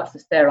yes, it helps to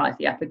sterilize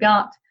the upper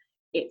gut.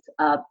 It's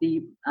a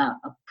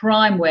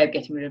prime way of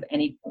getting rid of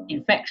any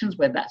infections,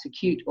 whether that's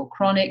acute or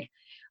chronic.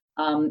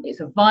 It's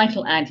a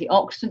vital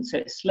antioxidant, so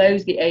it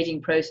slows the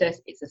aging process.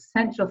 It's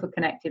essential for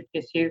connective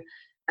tissue,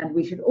 and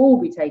we should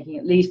all be taking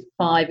at least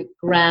 5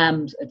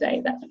 grams a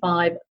day. That's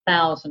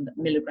 5,000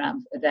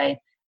 milligrams a day,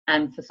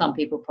 and for some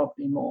people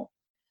probably more.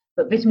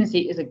 But vitamin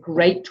C is a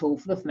great tool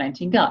for the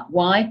fermenting gut.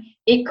 Why?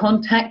 It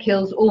contact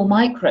kills all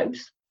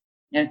microbes.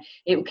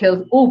 It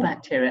kills all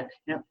bacteria,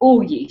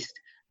 all yeast,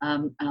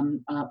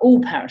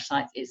 all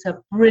parasites. It's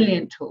a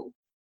brilliant tool.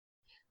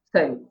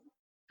 So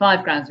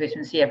 5 grams of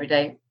vitamin C every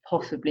day,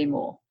 possibly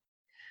more.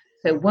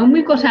 So when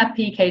we've got our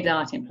PK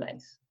diet in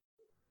place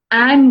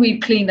and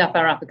we've cleaned up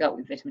our upper gut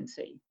with vitamin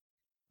C,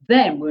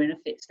 then we're in a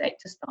fit state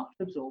to start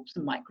to absorb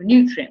some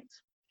micronutrients.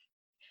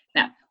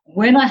 Now,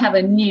 when I have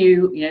a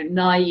new,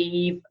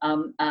 naive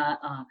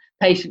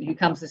patient who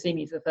comes to see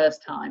me for the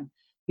first time,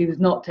 who's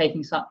not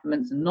taking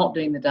supplements and not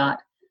doing the diet,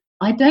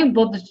 I don't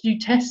bother to do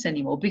tests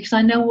anymore because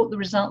I know what the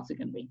results are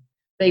going to be.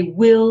 They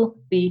will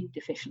be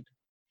deficient.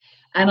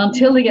 And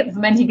until they get the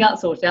fermenting gut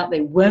sorted out,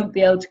 they won't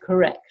be able to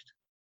correct.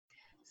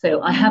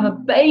 So I have a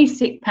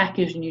basic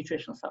package of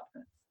nutritional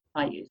supplements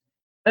I use.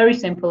 Very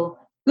simple,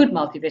 good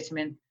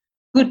multivitamin,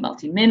 good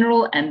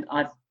multimineral, and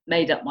I've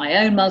made up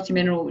my own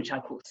multimineral, which I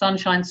call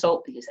sunshine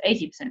salt, because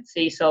 80%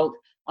 sea salt.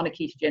 On a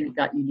ketogenic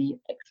diet, you need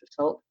extra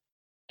salt.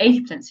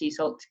 80% sea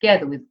salt,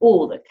 together with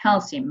all the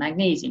calcium,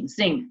 magnesium,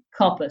 zinc,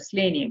 copper,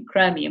 selenium,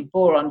 chromium,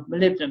 boron,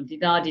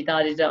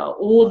 molybdenum,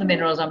 all the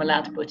minerals I'm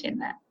allowed to put in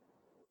there.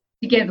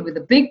 Together with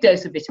a big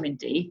dose of vitamin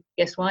D.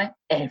 Guess why?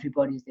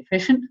 Everybody's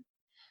deficient.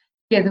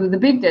 Together with a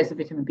big dose of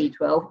vitamin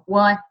B12.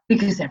 Why?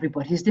 Because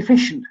everybody's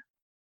deficient.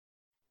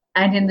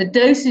 And in the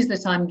doses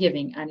that I'm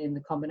giving and in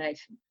the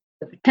combination,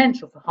 the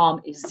potential for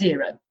harm is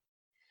 0.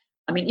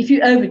 I mean, if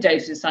you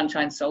overdose with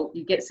sunshine salt,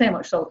 you get so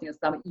much salt in your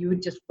stomach, you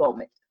would just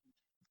vomit.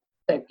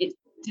 So it's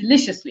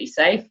deliciously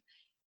safe.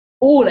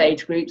 All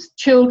age groups,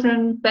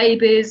 children,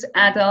 babies,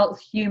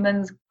 adults,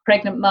 humans,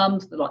 pregnant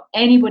mums,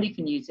 anybody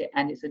can use it,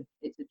 and it's a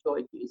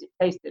joy to use. It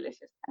tastes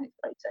delicious and it's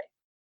very safe.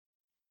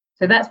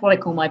 So that's what I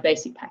call my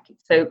basic package.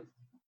 So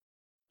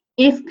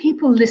if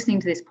people listening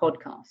to this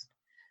podcast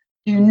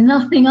do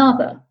nothing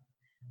other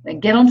than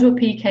get onto a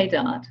PK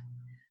diet,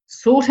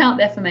 sort out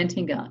their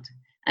fermenting gut,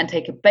 and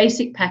take a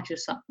basic package of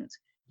supplements,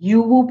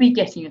 you will be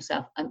getting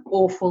yourself an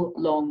awful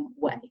long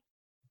way.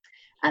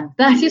 And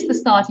that is the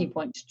starting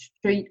point to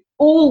treat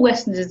all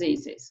Western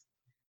diseases,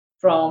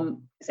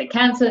 from, say,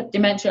 cancer,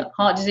 dementia,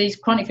 heart disease,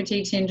 chronic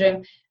fatigue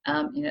syndrome,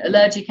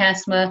 allergic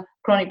asthma,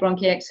 chronic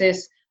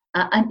bronchiectasis,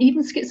 and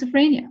even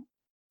schizophrenia.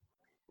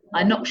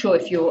 I'm not sure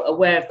if you're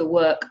aware of the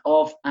work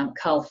of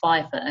Karl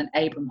Pfeiffer and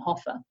Abram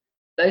Hoffer,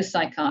 both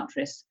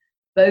psychiatrists,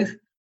 both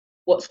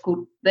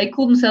they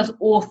call themselves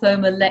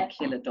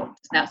orthomolecular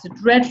doctors. Now, it's a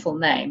dreadful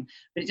name,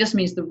 but it just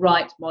means the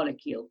right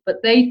molecule.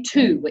 But they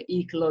too were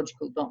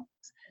ecological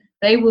doctors.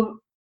 They were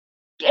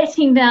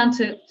getting down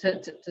to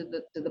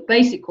the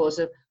basic cause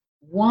of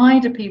why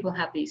do people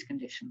have these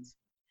conditions?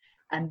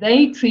 And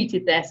they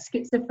treated their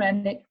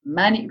schizophrenic,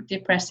 manic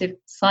depressive,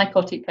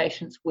 psychotic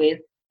patients with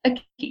a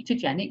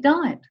ketogenic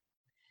diet.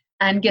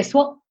 And guess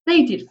what?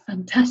 They did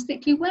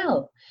fantastically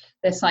well.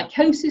 Their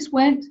psychosis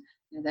went,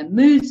 their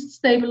moods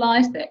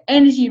stabilized, their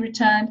energy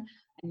returned.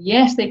 And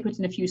yes, they put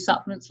in a few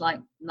supplements like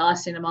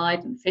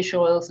niacinamide and fish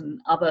oils and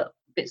other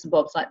bits and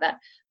bobs like that,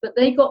 but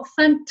they got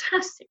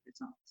fantastic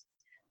results.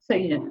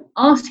 So,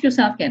 ask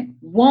yourself again,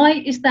 why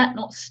is that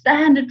not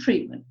standard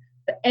treatment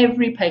for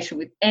every patient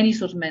with any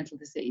sort of mental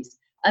disease?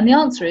 And the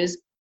answer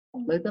is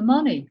follow the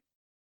money.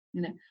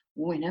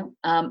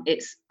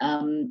 It's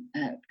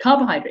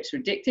carbohydrates are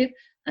addictive,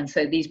 and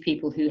so these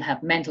people who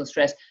have mental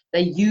stress,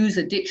 they use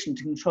addiction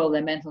to control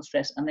their mental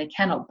stress, and they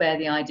cannot bear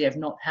the idea of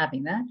not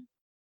having that.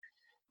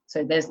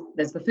 So there's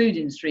the food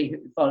industry who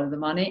follow the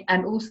money,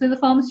 and also the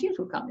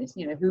pharmaceutical companies,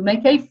 who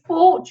make a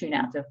fortune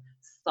out of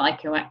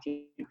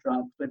psychoactive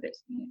drugs, whether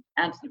it's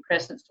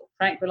antidepressants or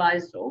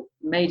tranquilizers or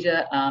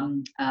major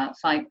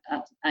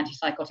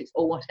antipsychotics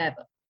or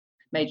whatever,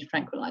 major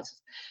tranquilizers.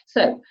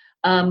 So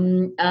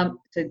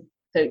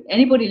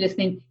anybody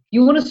listening, if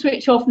you want to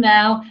switch off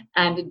now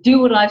and do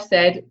what I've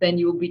said, then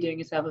you will be doing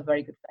yourself a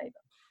very good favor.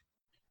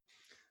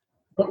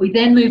 But we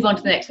then move on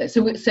to the next phase.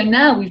 So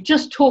now we've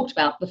just talked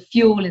about the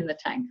fuel in the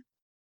tank,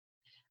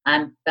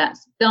 and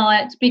that's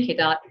diet, BK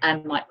diet,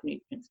 and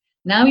micronutrients.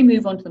 Now we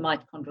move on to the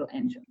mitochondrial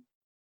engine.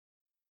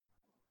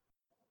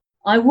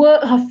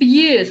 For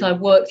years,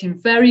 I've worked in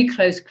very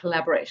close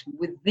collaboration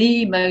with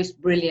the most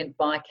brilliant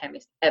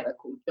biochemist ever,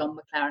 called John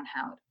McLaren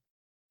Howard.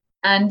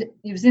 And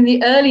it was in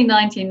the early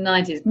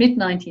 1990s,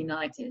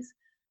 mid-1990s,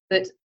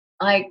 that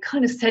I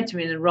kind of said to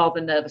him in a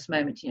rather nervous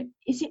moment,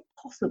 is it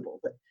possible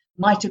that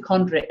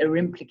mitochondria are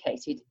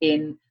implicated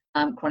in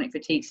chronic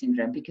fatigue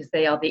syndrome, because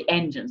they are the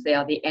engines, they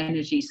are the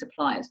energy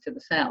suppliers to the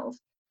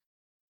cells?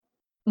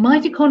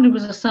 Mitochondria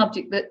was a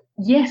subject that,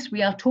 yes,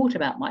 we are taught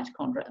about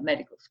mitochondria at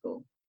medical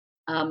school.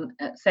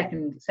 At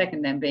second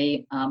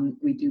MB,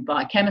 we do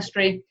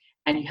biochemistry,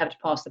 and you have to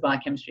pass the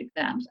biochemistry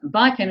exams. And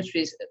biochemistry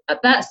is,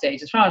 at that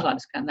stage, as far as I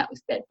understand, that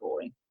was dead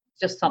boring.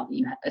 It's just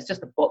something it's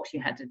just a box you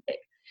had to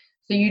tick.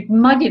 So you'd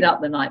mug it up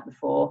the night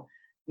before,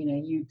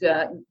 you'd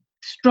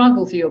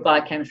struggle through your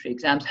biochemistry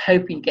exams,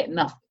 hoping you get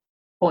enough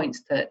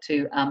points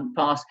to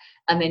pass,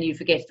 and then you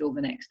forget it all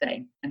the next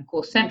day. And of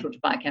course, central to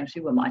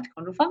biochemistry were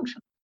mitochondrial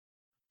function.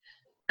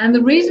 And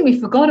the reason we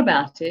forgot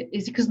about it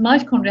is because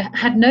mitochondria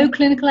had no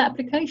clinical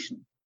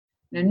application.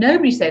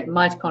 Nobody said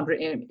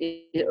mitochondria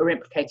are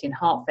implicated in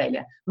heart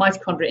failure,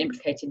 mitochondria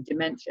implicated in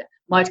dementia,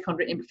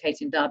 mitochondria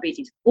implicated in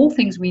diabetes. All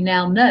things we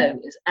now know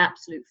is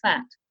absolute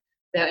fact.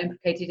 They are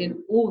implicated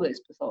in all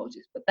those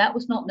pathologies, but that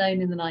was not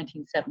known in the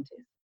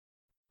 1970s.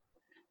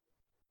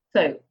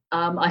 So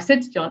I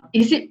said to John,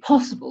 is it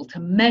possible to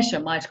measure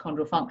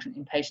mitochondrial function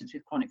in patients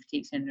with chronic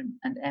fatigue syndrome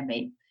and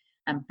ME?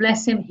 And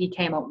bless him, he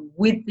came up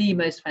with the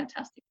most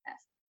fantastic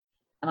test.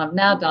 And I've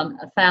now done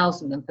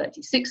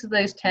 1,036 of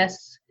those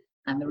tests,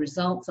 and the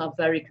results are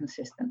very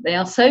consistent. They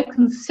are so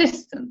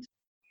consistent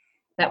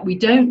that we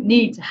don't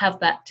need to have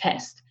that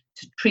test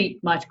to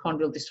treat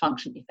mitochondrial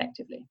dysfunction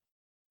effectively.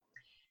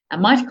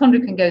 And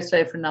mitochondria can go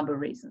slow for a number of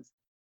reasons.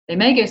 They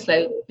may go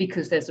slow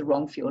because there's the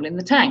wrong fuel in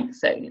the tank.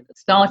 So the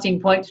starting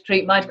point to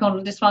treat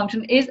mitochondrial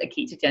dysfunction is a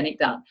ketogenic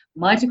diet.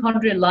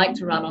 Mitochondria like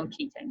to run on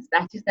ketones.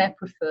 That is their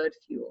preferred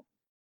fuel.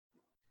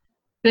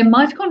 Then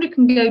mitochondria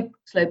can go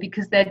slow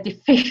because they're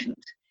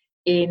deficient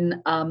in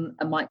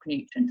a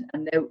micronutrient.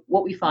 And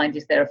what we find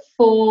is there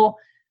are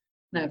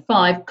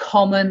 5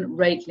 common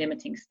rate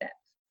limiting steps.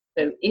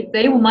 So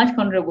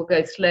mitochondria will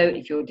go slow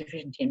if you're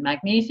deficient in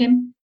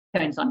magnesium,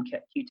 coenzyme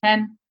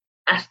Q10,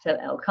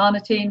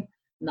 acetyl-L-carnitine,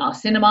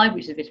 niacinamide,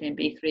 which is vitamin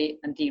B3,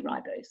 and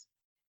D-ribose.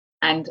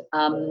 And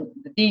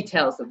the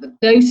details of the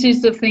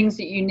doses of things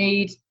that you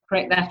need to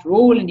correct that are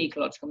all in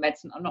ecological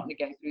medicine. I'm not going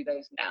to go through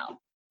those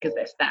now because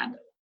they're standard.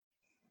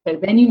 So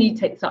then you need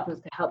to take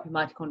supplements to help your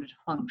mitochondria to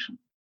function.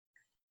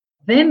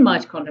 Then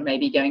mitochondria may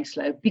be going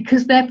slow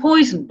because they're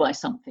poisoned by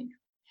something.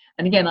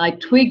 And again, I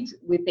twigged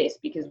with this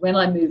because when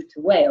I moved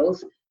to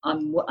Wales,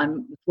 I'm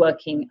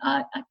working,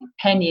 I think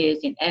 10 years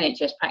in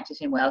NHS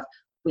practice in Wales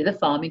with a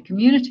farming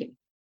community.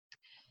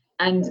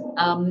 And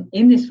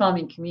in this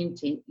farming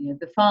community,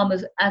 the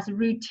farmers, as a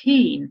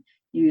routine,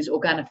 use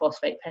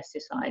organophosphate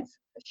pesticides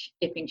for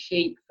shipping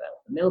sheep, for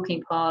the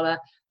milking parlour,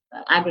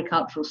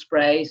 agricultural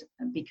sprays,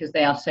 because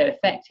they are so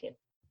effective.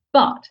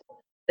 But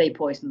they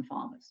poison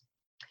farmers.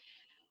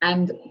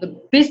 And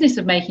the business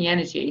of making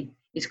energy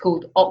is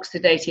called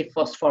oxidative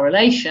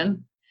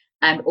phosphorylation,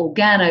 and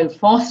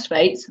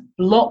organophosphates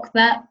block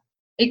that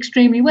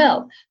extremely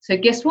well. So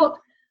guess what?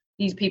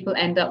 These people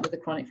end up with a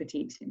chronic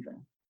fatigue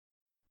syndrome.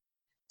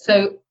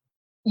 So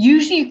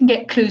usually you can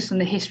get clues from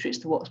the history as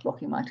to what's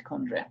blocking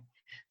mitochondria.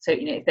 So,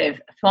 if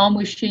they've farmed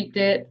with sheep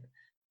dip,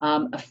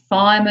 A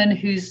fireman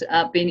who's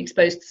been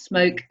exposed to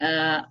smoke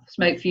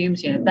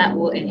fumes, that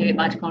will inhibit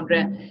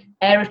mitochondria.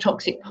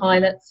 Aerotoxic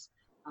pilots,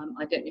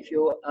 I don't know if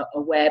you're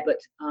aware, but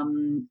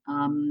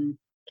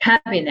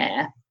cabin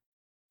air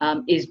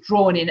is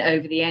drawn in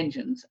over the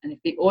engines, and if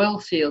the oil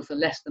seals are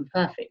less than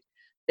perfect,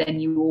 then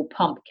you will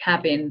pump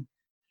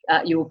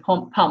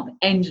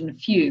engine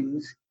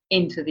fumes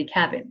into the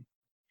cabin.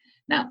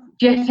 Now,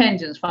 jet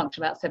engines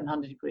function about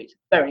 700 degrees,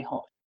 very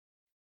hot.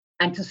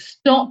 And to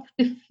stop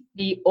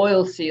the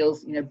oil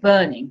seals,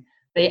 burning,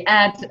 they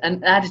add an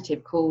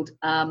additive called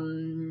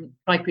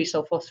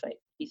tricresulphosphate,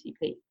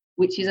 TCP,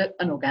 which is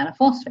an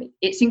organophosphate.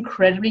 It's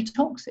incredibly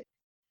toxic.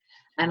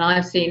 And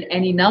I've seen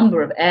any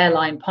number of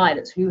airline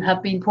pilots who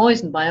have been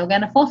poisoned by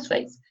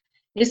organophosphates.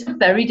 It's a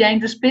very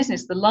dangerous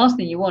business. The last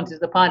thing you want is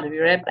the pilot of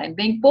your airplane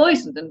being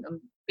poisoned and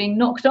being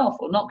knocked off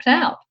or knocked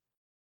out.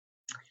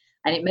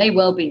 And it may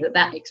well be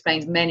that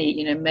explains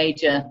many,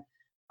 major,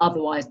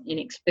 otherwise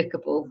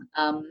inexplicable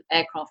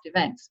aircraft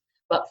events.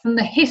 But from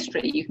the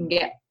history, you can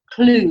get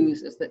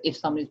clues as to if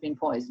somebody's been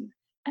poisoned.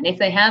 And if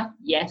they have,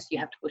 yes, you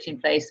have to put in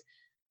place,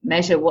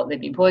 measure what they've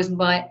been poisoned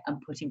by,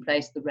 and put in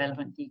place the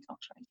relevant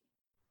detox rate.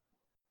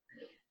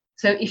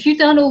 So if you've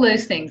done all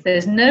those things,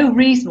 there's no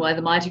reason why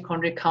the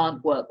mitochondria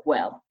can't work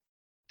well.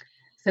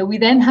 So we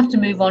then have to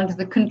move on to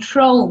the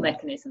control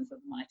mechanisms of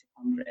the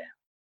mitochondria.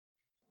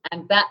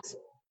 And that's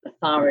the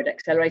thyroid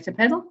accelerator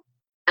pedal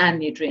and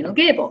the adrenal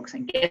gearbox.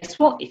 And guess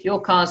what? If your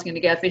car's going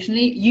to go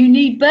efficiently, you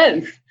need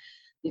both.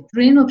 The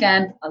adrenal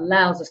gland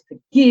allows us to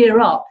gear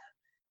up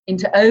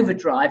into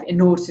overdrive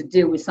in order to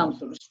deal with some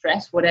sort of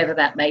stress, whatever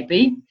that may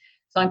be.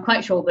 So I'm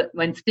quite sure that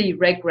when Steve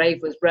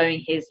Redgrave was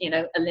rowing his,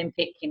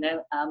 Olympic,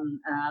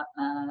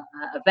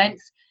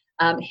 events,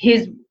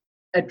 his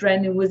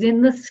adrenaline was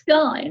in the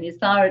sky, and his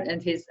thyroid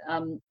and his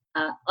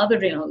other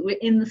adrenal were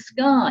in the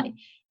sky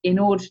in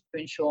order to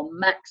ensure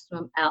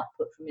maximum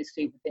output from his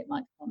super fit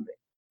mitochondria.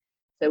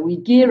 So we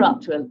gear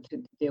up to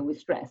deal with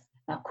stress.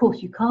 Now, of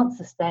course, you can't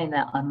sustain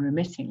that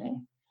unremittingly.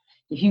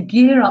 If you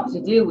gear up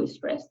to deal with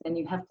stress, then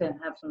you have to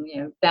have some,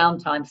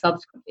 downtime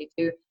subsequently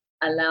to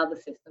allow the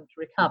system to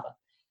recover.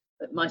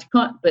 But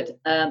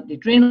the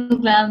adrenal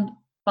gland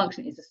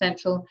function is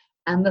essential,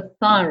 and the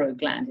thyroid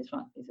gland is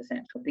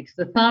essential, because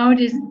the thyroid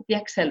is the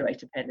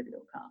accelerator pedal of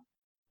your car.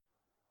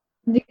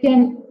 And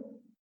again,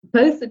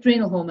 both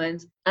adrenal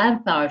hormones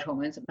and thyroid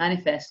hormones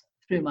manifest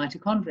through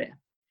mitochondria.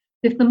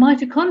 If the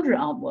mitochondria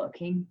aren't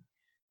working,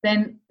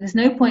 then there's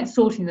no point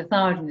sorting the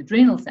thyroid and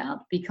adrenals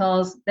out,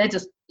 because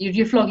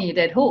you're flogging a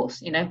dead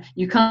horse.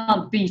 You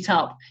can't beat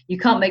up, you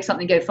can't make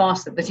something go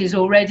faster that is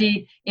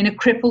already in a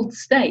crippled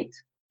state.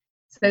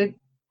 So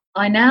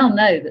I now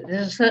know that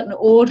there's a certain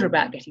order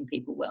about getting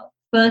people well.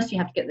 First, you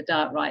have to get the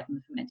diet right and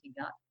the fermenting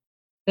gut.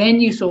 Then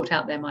you sort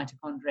out their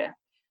mitochondria.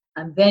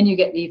 And then you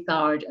get the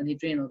thyroid and the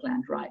adrenal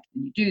gland right.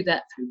 And you do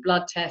that through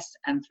blood tests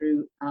and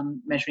through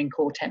measuring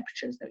core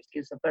temperatures, which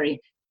gives a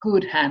very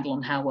good handle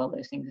on how well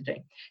those things are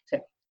doing. So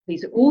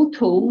these are all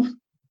tools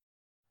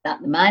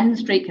that the man in the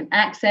street can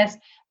access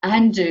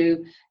and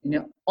do,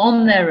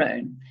 on their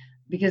own.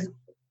 Because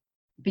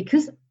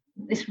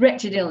this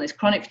wretched illness,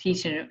 chronic fatigue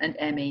syndrome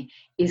and ME,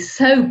 is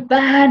so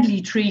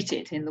badly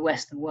treated in the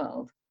Western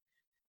world,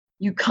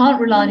 you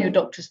can't rely on your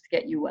doctors to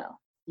get you well.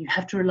 You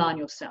have to rely on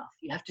yourself.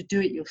 You have to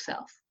do it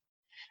yourself.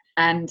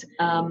 And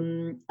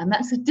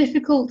that's a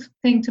difficult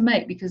thing to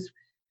make, because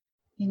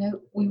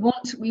we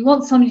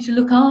want somebody to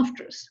look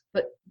after us,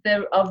 but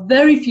there are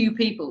very few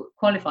people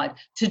qualified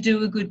to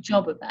do a good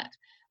job of that.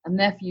 And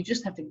therefore you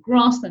just have to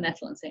grasp the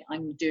nettle and say,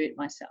 I'm going to do it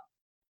myself.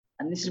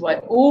 And this is why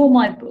all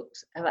my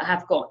books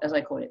have got, as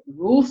I call it, the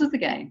rules of the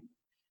game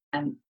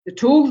and the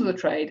tools of the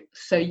trade,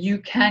 so you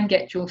can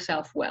get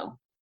yourself well.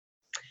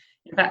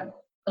 In fact,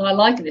 I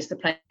liken this to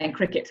playing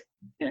cricket.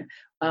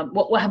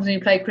 What happens when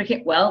you play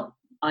cricket? Well,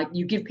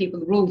 you give people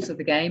the rules of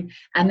the game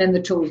and then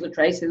the tools of the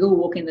trade. So they all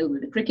walk in there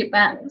with a cricket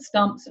bat and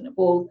stumps and a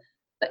ball.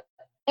 But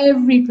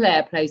every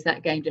player plays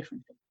that game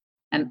differently.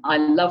 And I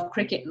love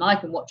cricket, and I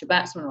can watch a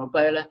batsman or a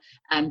bowler,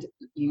 and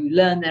you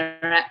learn their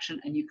action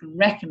and you can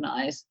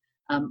recognise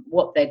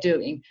what they're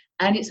doing.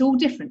 And it's all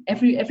different.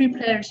 Every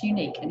player is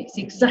unique, and it's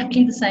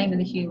exactly the same in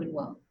the human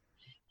world.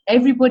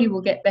 Everybody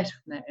will get better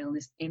from their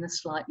illness in a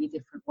slightly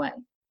different way.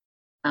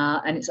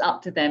 And it's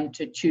up to them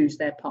to choose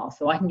their path.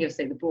 So I can give,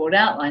 say, the broad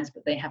outlines,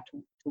 but they have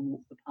to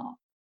walk the path.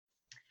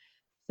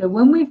 So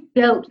when we've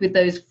dealt with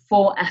those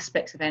 4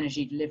 aspects of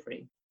energy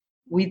delivery,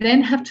 we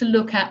then have to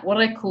look at what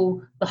I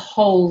call the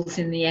holes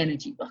in the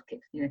energy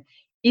bucket.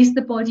 Is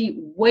the body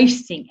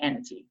wasting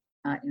energy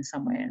in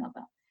some way or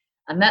another?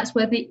 And that's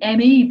where the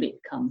ME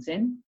bit comes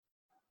in,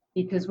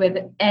 because with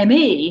the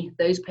ME,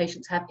 those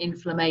patients have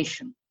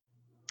inflammation.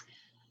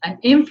 And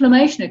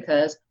inflammation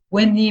occurs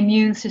when the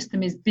immune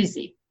system is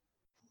busy.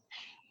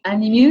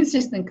 And the immune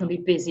system can be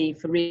busy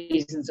for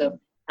reasons of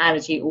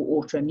allergy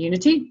or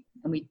autoimmunity.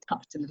 And we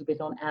touched a little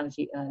bit on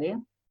allergy earlier.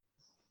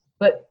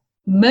 But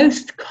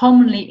most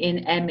commonly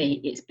in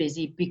ME, it's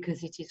busy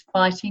because it is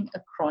fighting a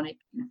chronic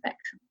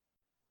infection.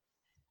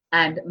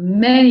 And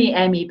many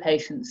ME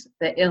patients,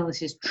 their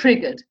illness is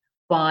triggered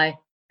by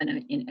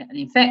an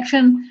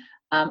infection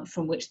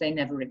from which they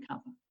never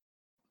recover.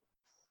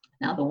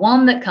 Now, the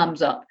one that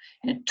comes up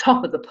in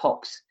top of the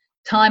pops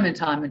time and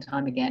time and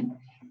time again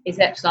is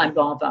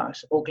Epstein-Barr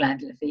virus, or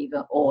glandular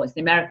fever, or as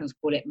the Americans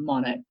call it,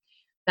 mono.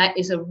 That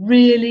is a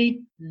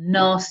really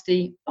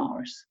nasty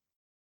virus,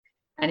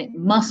 and it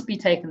must be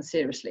taken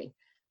seriously.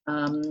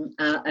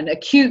 An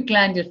acute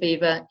glandular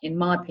fever, in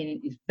my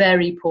opinion, is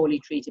very poorly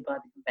treated by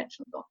the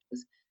conventional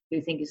doctors,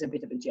 who think it's a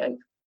bit of a joke.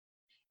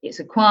 It's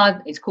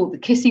acquired, it's called the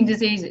kissing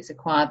disease, it's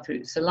acquired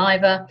through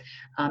saliva,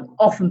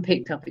 often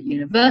picked up at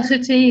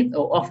university,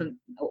 or often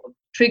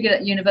triggered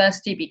at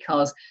university,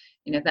 because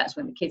that's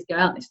when the kids go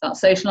out and they start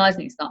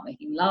socializing, they start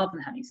making love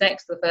and having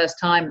sex for the first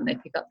time, and they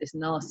pick up this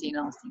nasty,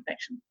 nasty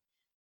infection.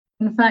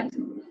 In fact,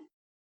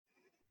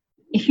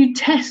 if you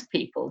test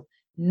people,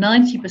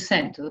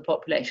 90% of the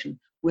population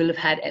will have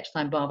had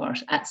Epstein-Barr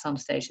virus at some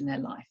stage in their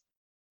life.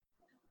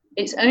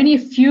 It's only a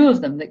few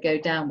of them that go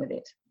down with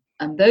it.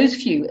 And those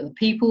few are the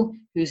people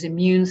whose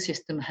immune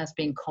system has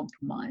been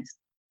compromised.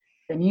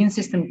 The immune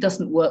system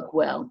doesn't work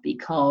well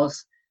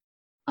because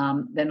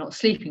they're not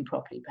sleeping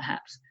properly,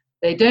 perhaps.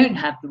 They don't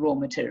have the raw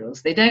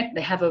materials. They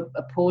have a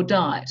poor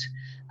diet.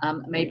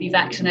 Maybe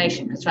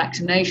vaccination, because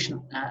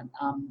vaccination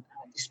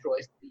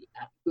destroys the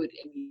good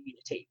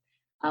immunity.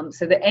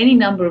 So there are any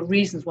number of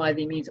reasons why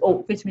the immune,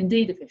 or vitamin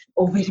D deficient,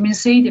 or vitamin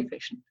C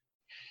deficient,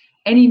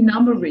 any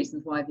number of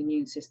reasons why the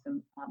immune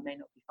system may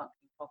not be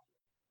functioning properly.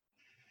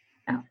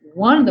 Now,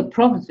 one of the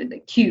problems with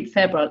acute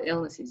febrile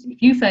illnesses,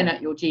 if you phone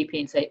out your GP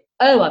and say,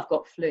 "Oh, I've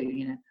got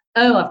flu,"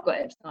 "Oh, I've got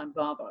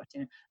Epstein-Barr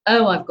virus,"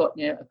 "Oh, I've got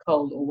a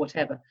cold," or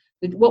whatever,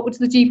 what would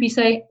the GP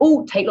say?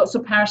 "Oh, take lots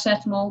of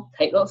paracetamol,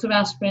 take lots of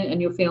aspirin,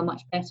 and you'll feel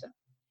much better."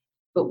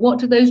 But what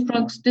do those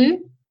drugs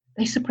do?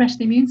 They suppress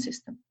the immune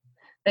system.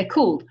 They're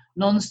called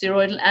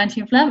non-steroidal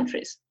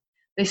anti-inflammatories.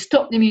 They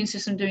stop the immune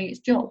system doing its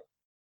job.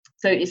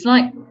 So it's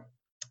like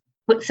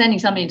sending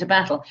somebody into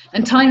battle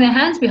and tying their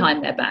hands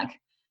behind their back,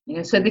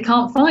 so they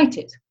can't fight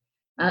it.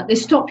 They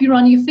stop you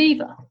running a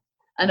fever.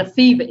 And a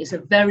fever is a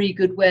very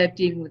good way of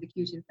dealing with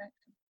acute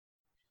infection.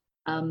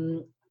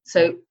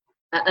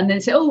 And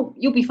then say, "Oh,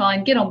 you'll be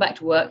fine, get on back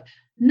to work."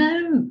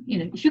 No,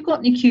 if you've got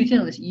an acute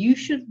illness, you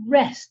should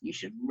rest. You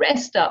should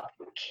rest up,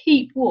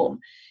 keep warm,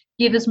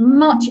 give as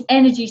much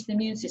energy to the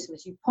immune system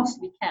as you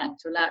possibly can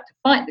to allow it to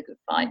fight the good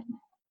fight,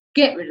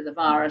 get rid of the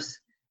virus,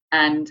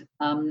 and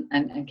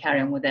carry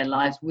on with their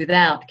lives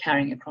without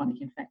carrying a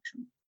chronic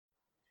infection.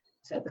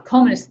 So the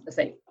commonest, let's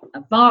say,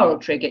 a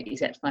viral trigger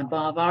is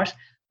Epstein-Barr virus,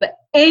 but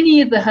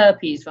any of the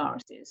herpes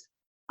viruses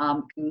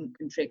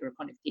can trigger a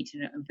chronic fatigue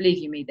syndrome, and believe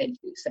you me, they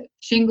do. So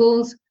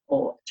shingles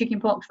or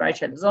chickenpox,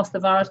 varicella zoster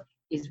virus,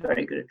 is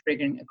very good at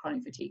triggering a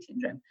chronic fatigue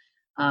syndrome.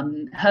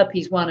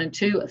 Herpes 1 and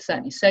 2 are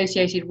certainly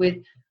associated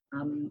with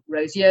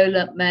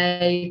roseola,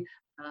 May,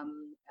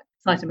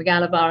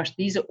 cytomegalovirus.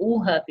 These are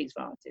all herpes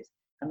viruses.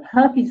 And the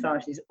herpes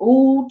viruses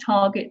all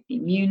target the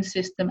immune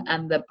system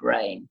and the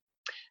brain.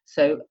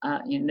 So,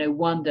 no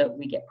wonder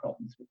we get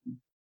problems with them.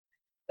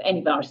 But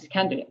any viruses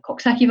can do it.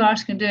 Coxsackie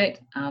virus can do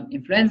it.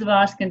 Influenza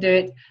virus can do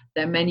it.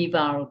 There are many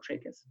viral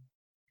triggers.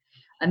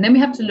 And then we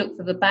have to look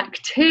for the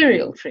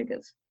bacterial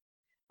triggers.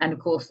 And of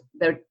course,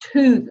 there are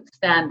two that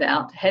stand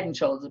out head and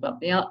shoulders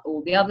above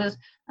all the others,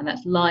 and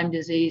that's Lyme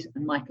disease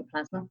and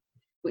Mycoplasma,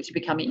 which are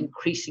becoming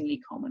increasingly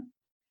common.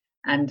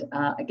 And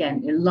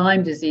again,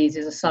 Lyme disease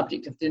is a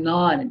subject of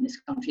denial in this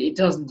country. It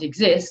doesn't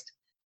exist,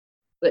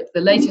 but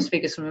the latest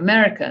figures from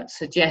America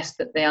suggest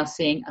that they are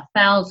seeing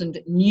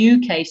 1,000 new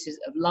cases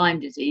of Lyme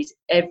disease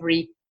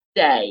every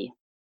day.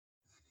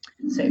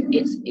 So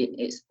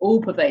it's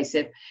all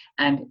pervasive,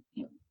 and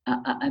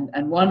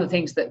one of the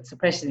things that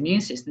suppresses the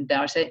immune system,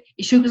 dare I say,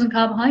 is sugars and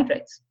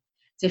carbohydrates.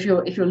 So if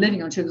you're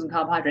living on sugars and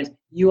carbohydrates,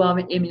 you are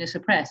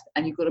immunosuppressed,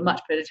 and you've got a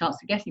much better chance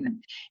of getting them.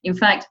 In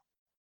fact,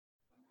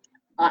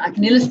 I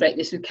can illustrate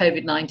this with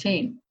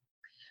COVID-19.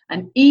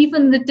 And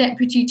even the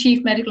Deputy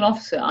Chief Medical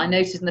Officer, I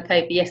noticed in the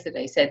paper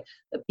yesterday, said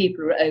that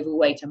people who are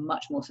overweight are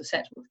much more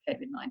susceptible to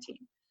COVID-19.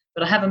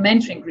 But I have a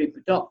mentoring group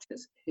of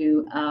doctors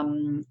who,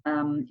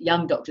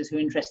 young doctors who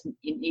are interested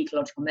in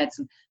ecological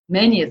medicine,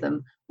 many of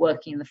them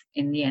working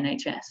in the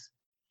NHS.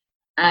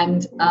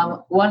 And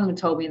one of them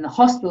told me in the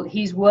hospital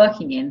he's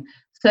working in,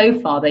 so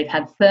far they've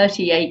had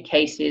 38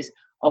 cases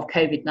of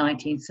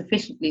COVID-19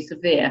 sufficiently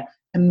severe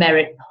to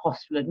merit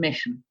hospital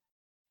admission.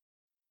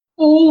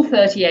 All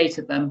 38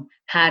 of them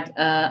had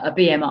a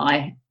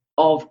BMI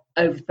of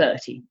over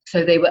 30,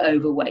 so they were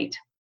overweight.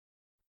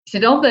 He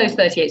said, of those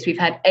 38, we've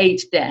had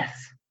 8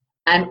 deaths,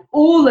 and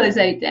all those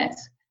 8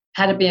 deaths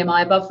had a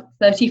BMI above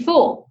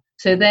 34,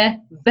 so they're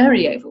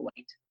very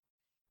overweight.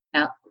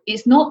 Now,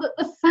 it's not that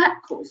the fat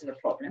causes the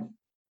problem,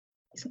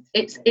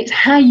 it's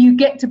how you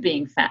get to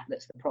being fat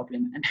that's the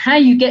problem, and how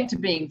you get to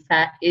being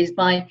fat is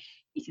by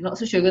eating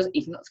lots of sugars,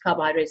 eating lots of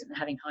carbohydrates, and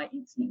having high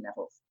insulin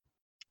levels.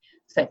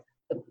 So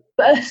the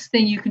first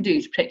thing you can do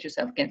to protect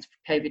yourself against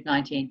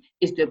COVID-19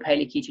 is do a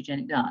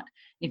paleo-ketogenic diet.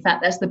 In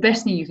fact, that's the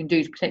best thing you can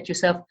do to protect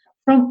yourself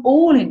from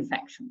all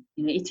infection.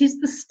 It is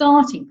the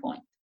starting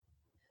point.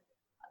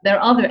 there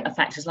are other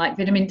factors like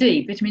vitamin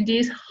D. Vitamin D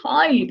is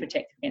highly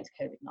protective against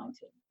COVID-19.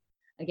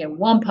 Again,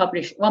 one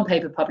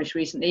paper published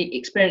recently,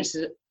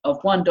 experiences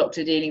of one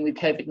doctor dealing with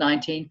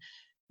COVID-19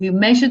 who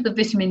measured the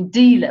vitamin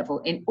D level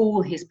in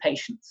all his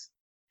patients.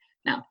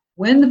 Now,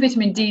 when the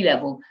vitamin D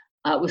level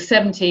was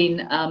 17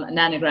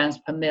 nanograms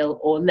per mil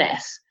or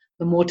less,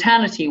 the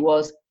mortality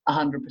was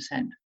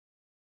 100%.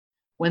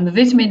 When the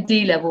vitamin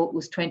D level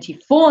was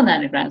 24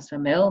 nanograms per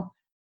mil,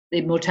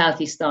 the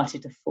mortality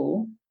started to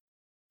fall.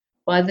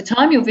 By the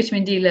time your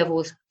vitamin D level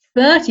was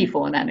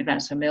 34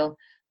 nanograms per mil,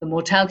 the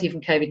mortality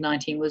from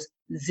COVID-19 was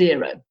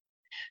 0.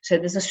 So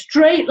there's a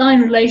straight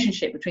line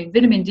relationship between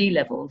vitamin D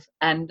levels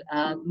and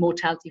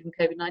mortality from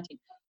COVID-19.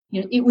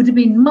 You know, it would have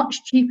been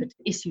much cheaper to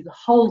issue the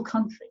whole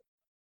country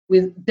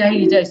with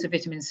daily dose of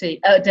vitamin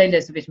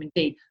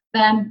D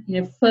than,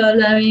 you know,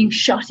 furloughing,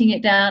 shutting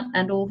it down,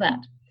 and all that.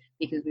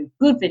 Because with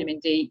good vitamin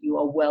D, you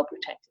are well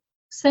protected.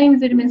 Same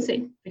with vitamin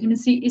C. Vitamin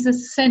C is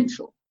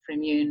essential for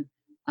immune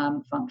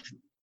function.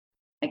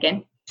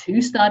 Again,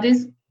 2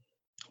 studies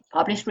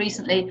published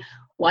recently,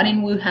 one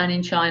in Wuhan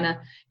in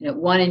China,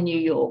 one in New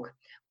York,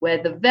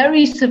 where the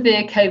very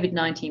severe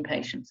COVID-19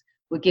 patients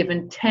were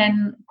given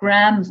 10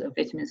 grams of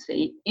vitamin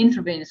C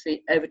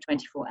intravenously over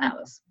 24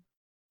 hours.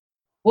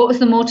 What was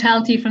the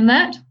mortality from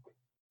that?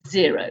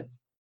 0.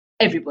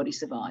 Everybody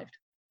survived.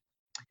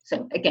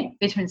 So again,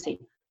 vitamin C,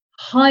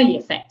 highly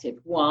effective.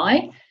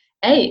 Why?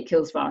 A, it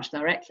kills virus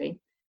directly.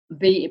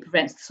 B, it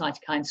prevents the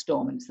cytokine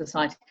storm. And it's the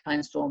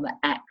cytokine storm that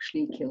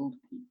actually killed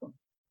people.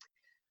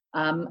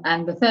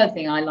 And the third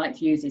thing I like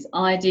to use is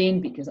iodine,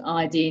 because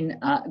iodine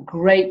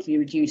greatly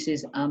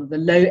reduces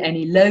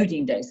any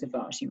loading dose of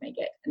virus you may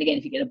get. And again,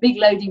 if you get a big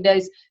loading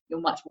dose,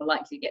 you're much more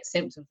likely to get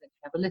symptoms than if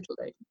you have a little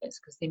loading dose,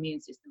 because the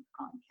immune system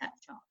can't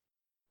catch up.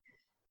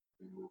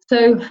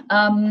 So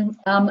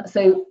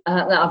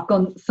I've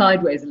gone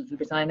sideways a little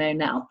bit, I know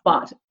now,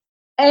 but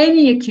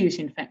any acute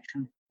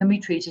infection can be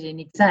treated in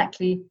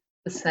exactly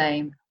the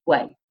same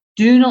way.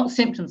 Do not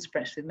symptom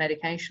suppress with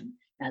medication.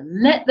 Now,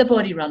 let the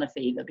body run a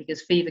fever,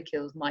 because fever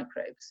kills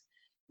microbes.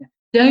 Now,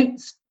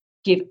 don't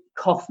give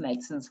cough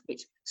medicines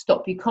which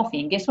stop you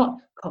coughing. And guess what?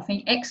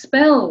 Coughing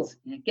expels,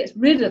 gets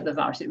rid of the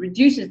virus. It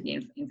reduces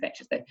the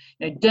infectious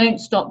load. Don't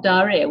stop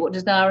diarrhea. What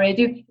does diarrhea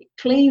do? It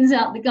cleans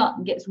out the gut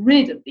and gets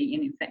rid of the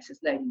infectious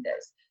loading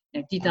dose.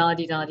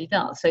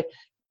 Di-da. So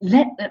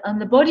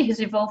and the body has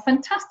evolved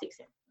fantastic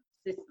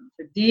systems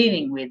for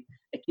dealing with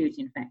acute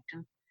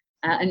infection.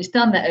 And it's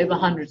done that over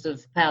hundreds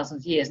of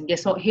thousands of years. And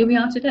guess what? Here we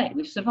are today.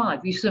 We've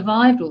survived. We've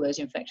survived all those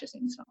infectious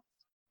insults,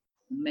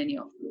 many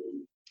of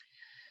them.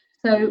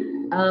 So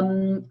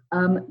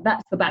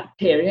that's the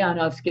bacteria. I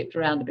know I've skipped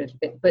around a bit,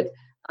 but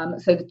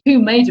so the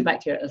 2 major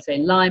bacteria, let's say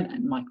Lyme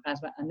and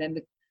Mycoplasma, and then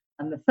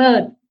the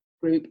third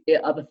group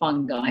are the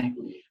fungi.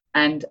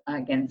 And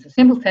again, it's a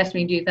simple test.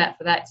 We can do that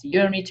for that. It's a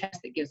urinary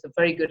test that gives a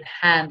very good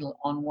handle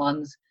on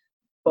one's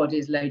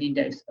body's loading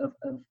dose of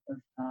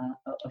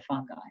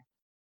fungi.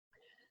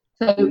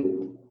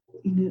 So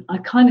I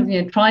kind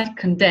of try to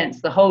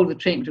condense the whole of the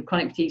treatment of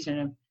chronic fatigue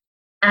syndrome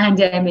and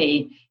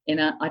ME in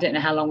I don't know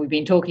how long we've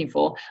been talking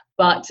for,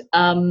 but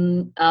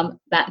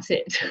that's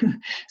it.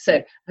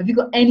 So have you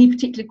got any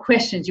particular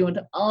questions you want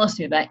to ask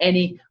me about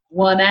any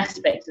one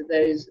aspect of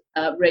those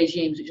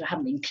regimes which I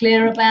haven't been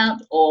clear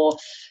about, or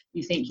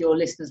you think your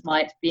listeners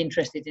might be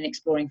interested in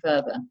exploring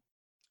further?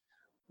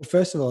 Well,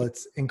 first of all,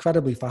 it's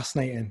incredibly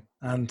fascinating.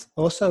 And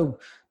also,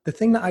 the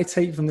thing that I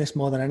take from this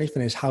more than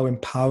anything is how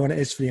empowering it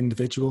is for the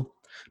individual.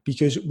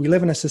 Because we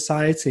live in a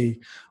society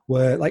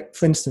where, like,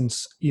 for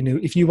instance,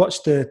 if you watch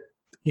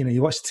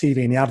you watch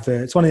TV and the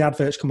adverts, one of the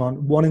adverts come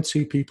on, 1 in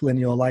 2 people in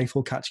your life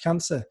will catch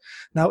cancer.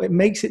 Now, it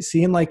makes it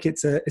seem like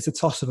it's a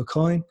toss of a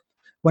coin,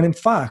 when in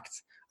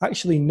fact,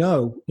 actually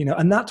no,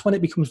 and that's when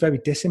it becomes very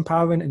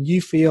disempowering, and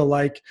you feel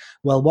like,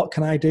 well, what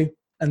can I do?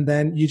 And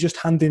then you're just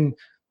handing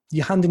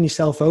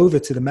yourself over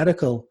to the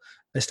medical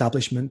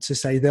establishment to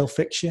say they'll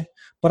fix you.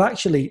 But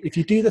actually, if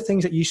you do the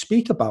things that you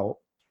speak about,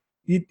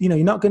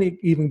 you're not going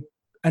to even,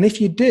 and if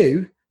you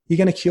do, you're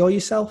going to cure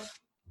yourself.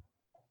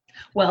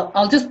 Well,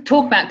 I'll just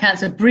talk about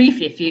cancer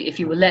briefly, if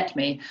you will let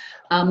me.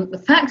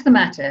 The fact of the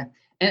matter,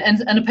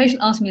 and a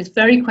patient asked me this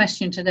very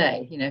question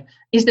today,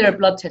 is there a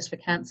blood test for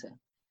cancer?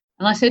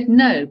 And I said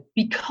no,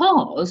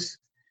 because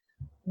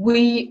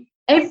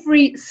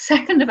every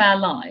second of our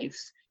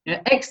lives,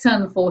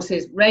 external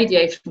forces,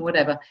 radiation,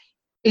 whatever,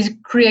 is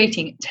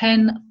creating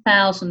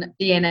 10,000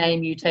 DNA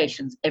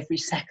mutations every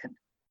second.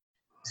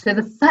 So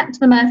the fact of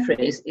the matter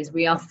is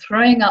we are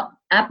throwing up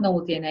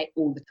abnormal DNA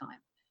all the time.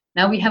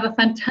 Now, we have a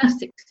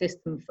fantastic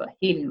system for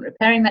healing and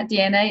repairing that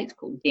DNA. It's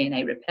called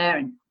DNA repair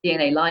and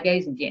DNA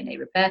ligase and DNA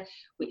repair,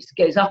 which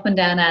goes up and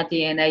down our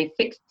DNA,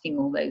 fixing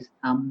all those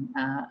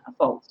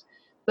faults.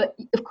 But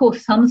of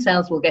course, some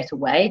cells will get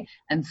away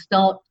and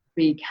start to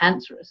be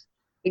cancerous.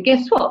 But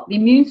guess what? The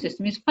immune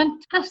system is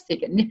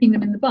fantastic at nipping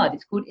them in the bud.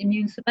 It's called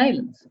immune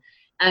surveillance.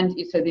 And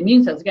so the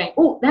immune cells are going,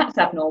 oh, that's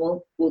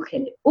abnormal, we'll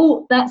kill it.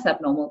 Oh, that's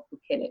abnormal,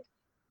 we'll kill it.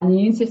 And the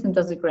immune system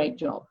does a great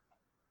job.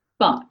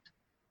 But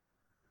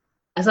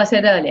as I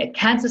said earlier,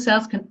 cancer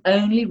cells can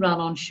only run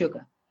on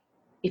sugar.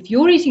 if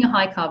you're eating a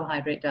high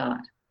carbohydrate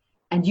diet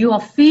and you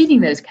are feeding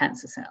those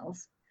cancer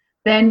cells,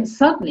 then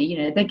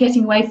suddenly, they're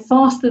getting away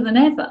faster than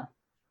ever.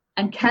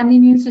 And can the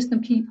immune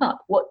system keep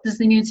up? What does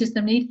the immune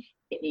system need?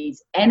 It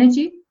needs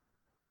energy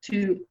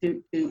to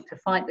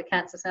fight the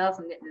cancer cells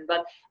and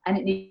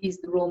it needs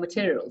the raw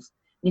materials.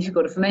 And if you've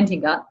got a fermenting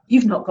gut,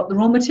 you've not got the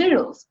raw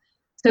materials.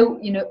 So,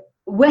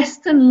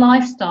 Western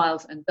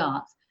lifestyles and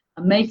diets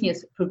are making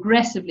us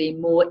progressively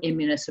more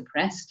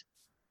immunosuppressed.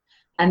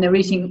 And they're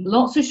eating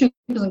lots of sugars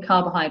and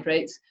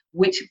carbohydrates,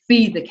 which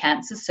feed the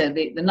cancer. So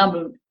the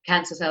number of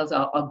cancer cells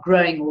are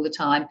growing all the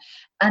time.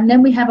 And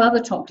then we have other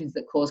toxins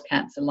that cause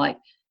cancer, like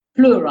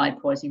fluoride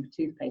poisoning from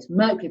toothpaste,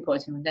 mercury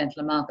poisoning from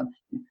dental amalgam,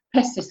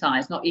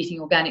 pesticides, not eating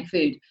organic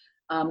food,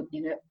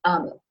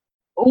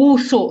 all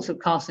sorts of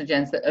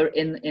carcinogens that are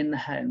in the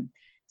home.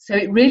 So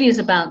it really is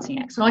a balancing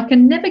act. So I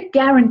can never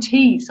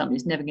guarantee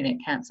somebody's never going to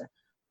get cancer,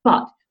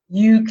 but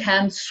you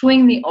can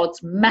swing the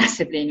odds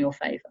massively in your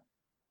favor.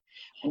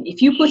 And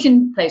if you put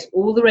in place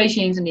all the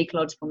regimes in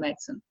ecological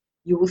medicine,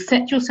 you will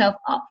set yourself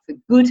up for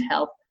good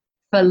health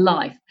for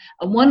life.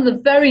 And one of the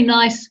very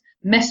nice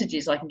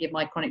messages I can give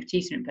my chronic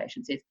fatigue syndrome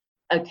patients is,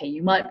 okay,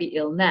 you might be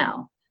ill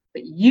now,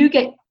 but you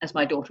get, as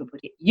my daughter put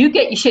it, you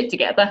get your shit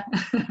together.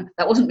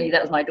 That wasn't me,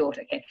 that was my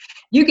daughter. Okay,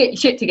 you get your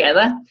shit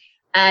together,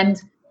 and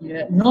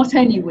not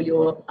only will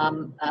your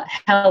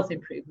health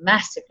improve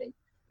massively,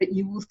 but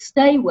you will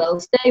stay well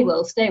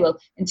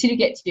until you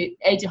get to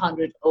age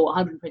 100 or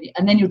 120,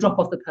 and then you'll drop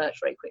off the perch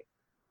very quick.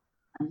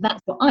 And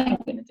that's what I'm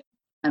going to do.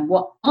 And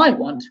what I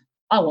want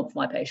for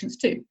my patients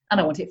too. And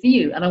I want it for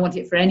you, and I want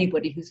it for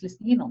anybody who's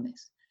listening in on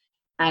this.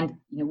 And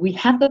we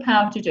have the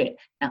power to do it.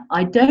 Now,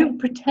 I don't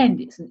pretend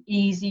it's an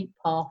easy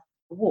path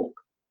to walk,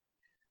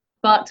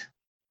 but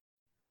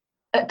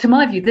to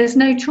my view, there's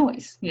no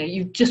choice.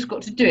 You've just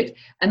got to do it.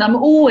 And I'm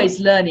always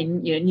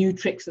learning, new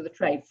tricks of the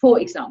trade. For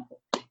example,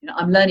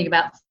 I'm learning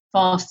about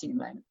fasting at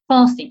the moment.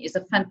 Fasting is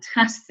a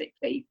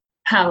fantastically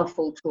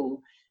powerful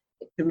tool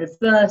to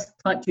reverse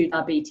type 2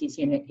 diabetes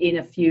in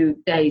a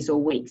few days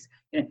or weeks.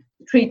 To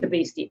treat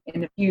obesity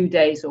in a few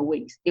days or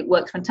weeks. It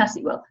works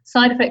fantastically well.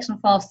 Side effects from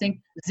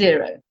fasting,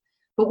 0.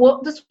 But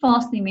what does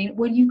fasting mean?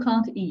 Well, you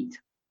can't eat.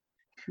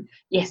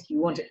 Yes,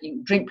 you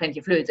drink plenty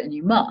of fluids, and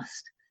you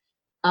must.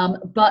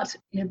 But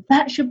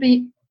that should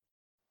be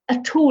a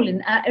tool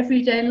in our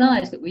everyday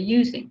lives that we're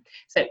using.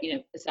 So,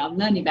 so I'm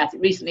learning about it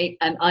recently,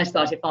 and I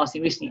started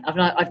fasting recently.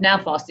 I've now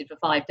fasted for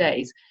 5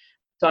 days.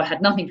 So I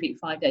had nothing to eat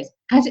for 5 days.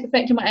 Has it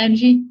affected my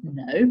energy?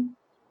 No.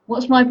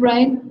 What's my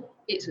brain?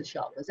 It's as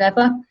sharp as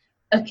ever.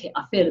 Okay,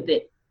 I feel a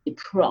bit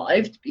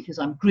deprived because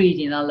I'm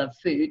greedy and I love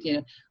food.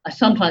 I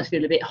sometimes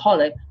feel a bit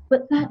hollow,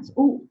 but that's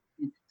all.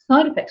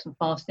 Side effects from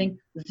fasting,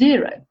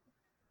 0.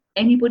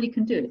 Anybody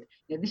can do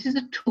it. This is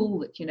a tool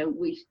that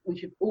we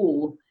should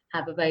all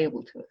have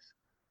available to us.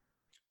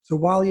 So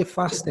while you're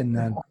fasting,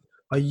 then,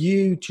 are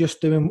you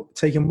just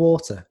taking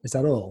water? Is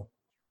that all?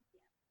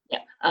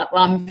 Yeah.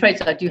 Well, I'm afraid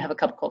so. I do have a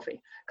cup of coffee.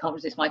 Can't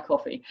resist my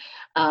coffee.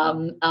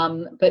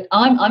 But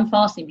I'm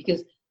fasting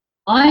because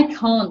I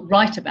can't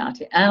write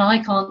about it, and I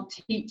can't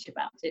teach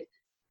about it,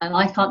 and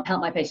I can't help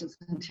my patients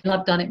until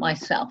I've done it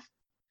myself.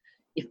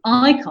 If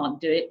I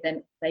can't do it,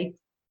 then they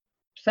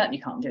certainly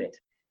can't do it.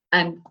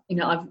 And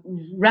I've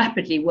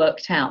rapidly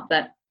worked out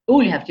that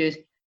all you have to do is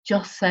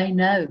just say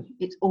no.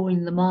 It's all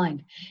in the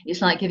mind.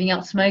 It's like giving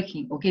up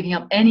smoking or giving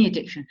up any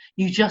addiction.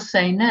 You just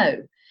say no.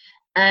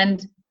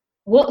 And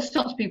what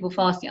stops people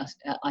fasting,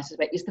 I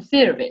suspect, is the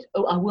fear of it.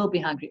 Oh, I will be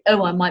hungry.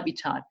 Oh, I might be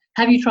tired.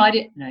 Have you tried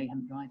it? No, you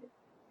haven't tried it.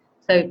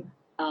 So,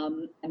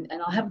 and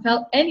I haven't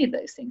felt any of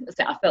those things.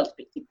 I felt a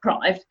bit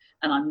deprived,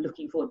 and I'm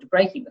looking forward to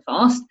breaking the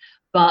fast.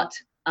 But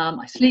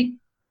I sleep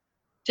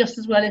just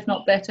as well, if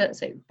not better.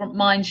 So,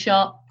 mind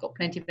sharp, got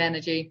plenty of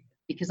energy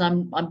because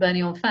I'm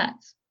burning on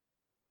fats.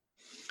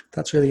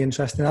 That's really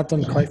interesting. I've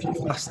done quite a few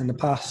fasts in the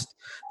past.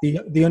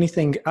 The only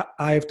thing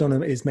I've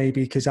done is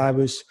maybe because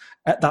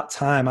at that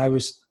time I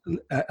was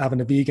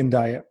having a vegan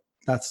diet.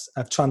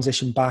 I've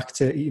transitioned back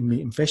to eating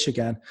meat and fish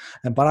again.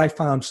 But I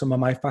found some of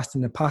my fasting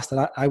in the past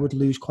that I would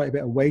lose quite a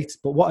bit of weight.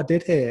 But what I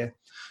did here,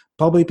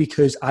 probably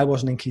because I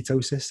wasn't in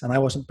ketosis and I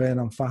wasn't burning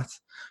on fat,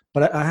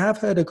 but I have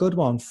heard a good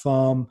one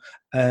from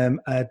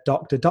a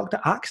doctor, Dr.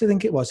 Axe, I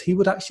think it was. He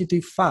would actually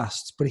do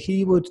fasts, but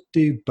he would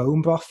do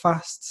bone broth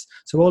fasts.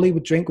 So all he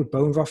would drink was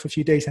bone broth for a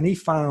few days, and he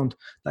found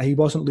that he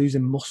wasn't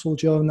losing muscle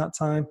during that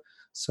time.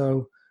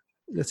 So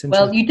that's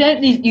interesting. Well,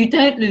 you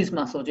don't lose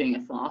muscle during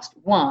a fast.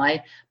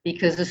 Why?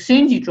 Because as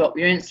soon as you drop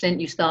your insulin,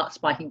 you start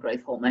spiking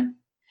growth hormone.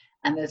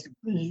 And there's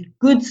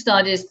good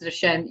studies that have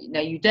shown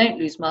you don't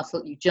lose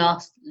muscle, you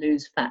just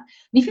lose fat.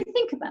 And if you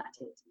think about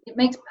it, it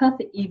makes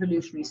perfect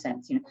evolutionary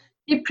sense.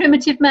 Did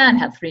primitive man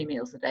have 3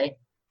 meals a day?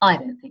 I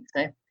don't think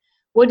so.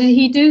 What did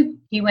he do?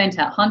 He went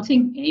out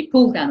hunting, and he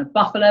pulled down a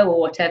buffalo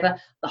or whatever.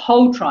 The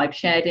whole tribe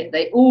shared it.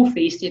 They all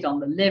feasted on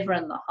the liver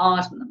and the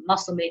heart and the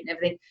muscle meat and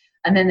everything.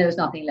 And then there was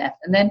nothing left.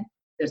 And then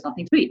there was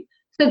nothing to eat.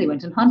 So they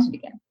went and hunted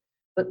again.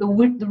 But the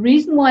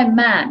reason why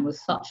man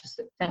was such a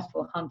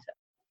successful hunter,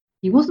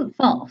 he wasn't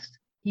fast.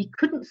 He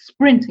couldn't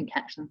sprint and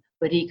catch them,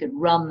 but he could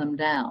run them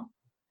down.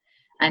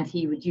 and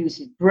he would use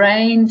his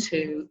brain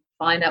to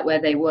find out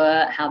where they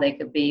were, how they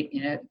could be,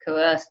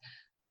 coerced.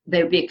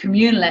 There would be a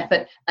communal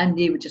effort, and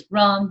he would just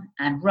run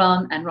and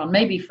run and run,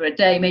 maybe for a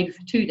day, maybe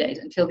for 2 days,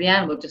 until the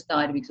animal just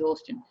died of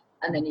exhaustion,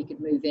 and then he could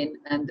move in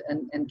and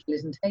kill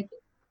it and take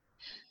it.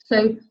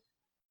 So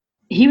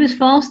he was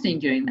fasting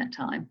during that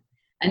time,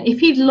 and if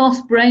he'd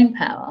lost brain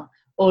power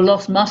or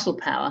lost muscle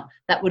power,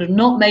 that would have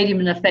not made him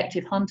an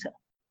effective hunter.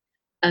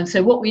 And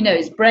so what we know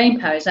is brain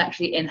power is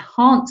actually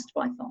enhanced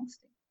by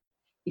fasting.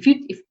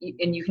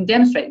 And you can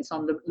demonstrate this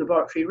on the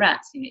laboratory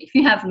rats. If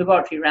you have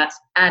laboratory rats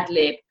ad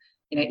lib,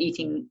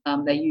 eating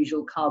their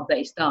usual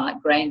carb-based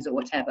diet, grains or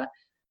whatever,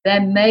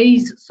 their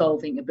maze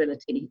solving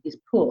ability is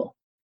poor.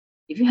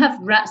 If you have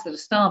rats that are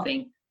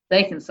starving,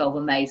 they can solve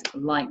a maze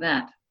like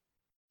that.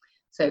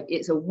 So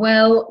it's a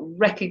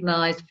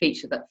well-recognized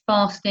feature that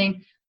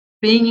fasting,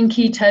 being in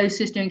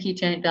ketosis, doing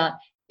ketogenic diet,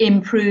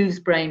 improves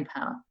brain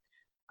power.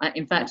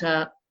 In fact,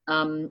 a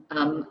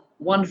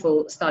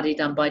wonderful study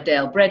done by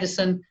Dale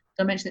Bredesen.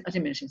 I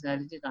didn't mention this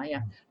earlier, did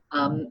I?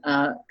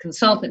 Yeah.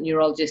 Consultant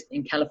neurologist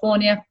in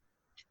California.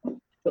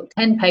 Took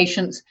 10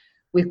 patients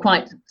with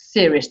quite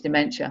serious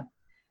dementia,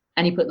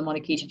 and he put them on a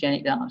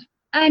ketogenic diet.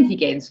 And he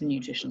gave them some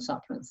nutritional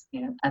supplements,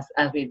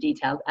 as we've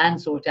detailed,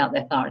 and sorted out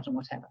their thyroid and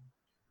whatever.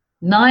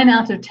 9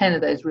 out of 10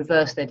 of those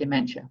reversed their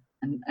dementia,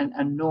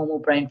 and normal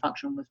brain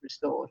function was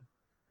restored.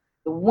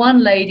 The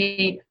one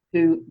lady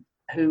who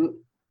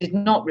did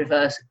not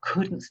reverse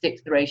couldn't stick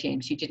to the regime.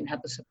 She didn't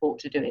have the support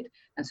to do it,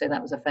 and so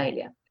that was a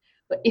failure.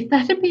 But if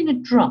that had been a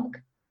drug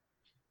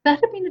that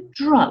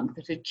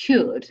had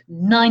cured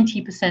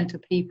 90%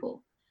 of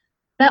people,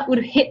 that would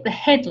have hit the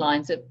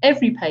headlines of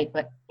every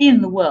paper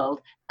in the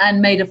world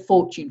and made a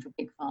fortune for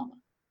Big Pharma.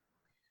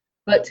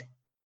 But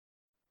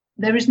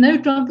there is no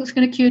drug that's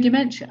going to cure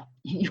dementia.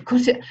 You've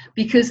got it,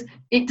 because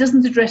it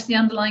doesn't address the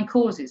underlying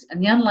causes,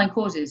 and the underlying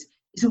causes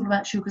is all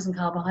about sugars and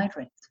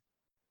carbohydrates.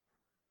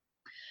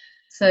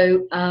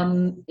 So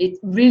it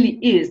really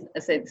is,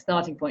 as I say, the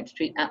starting point to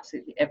treat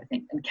absolutely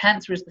everything. And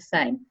cancer is the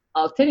same.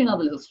 I'll tell you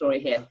another little story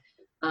here.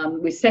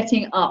 We're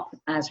setting up,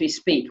 as we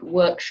speak,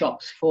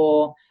 workshops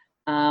for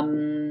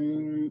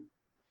Army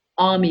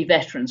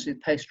veterans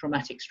with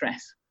post-traumatic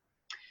stress.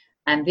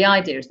 And the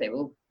idea is they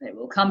will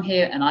come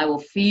here, and I will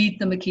feed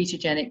them a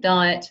ketogenic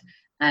diet,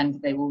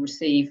 and they will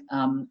receive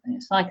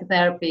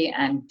psychotherapy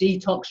and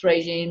detox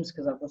regimes,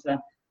 because I've got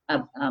a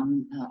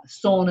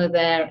sauna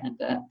there, and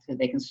so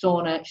they can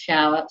sauna,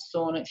 shower,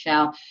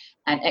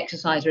 and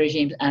exercise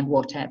regimes and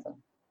whatever.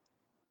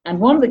 And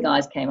one of the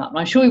guys came up, and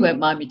I'm sure he won't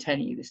mind me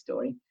telling you this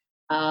story,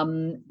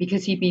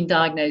 because he'd been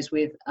diagnosed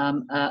with a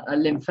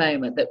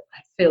lymphoma that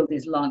filled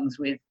his lungs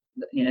with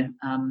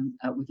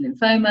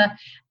lymphoma,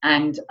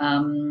 and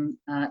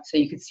so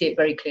you could see it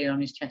very clearly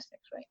on his chest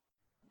X-ray.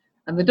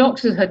 And the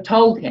doctors had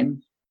told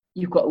him,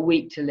 "You've got a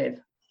week to live,"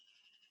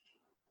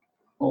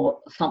 or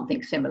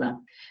something similar.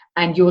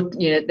 And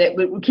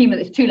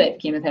it's too late for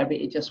chemotherapy,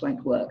 it just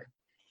won't work.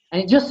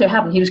 And it just so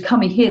happened he was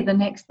coming here the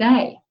next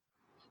day.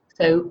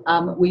 So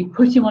we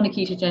put him on a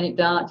ketogenic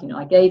diet.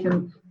 I gave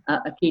him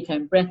a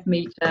ketone breath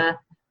meter,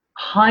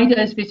 high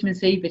dose vitamin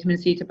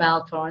C to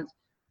bowel tolerance,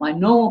 my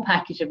normal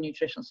package of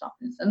nutritional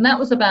supplements. And that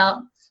was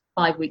about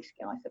 5 weeks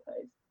ago, I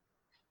suppose.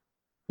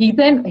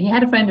 He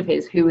had a friend of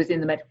his who was in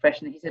the medical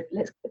profession, and he said,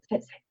 let's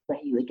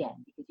X-ray you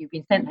again, because you've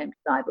been sent home to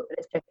die, but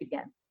let's check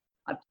again.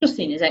 I've just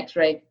seen his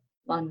X-ray,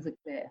 lungs are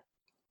clear,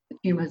 the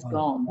tumour's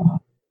gone.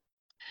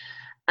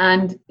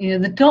 And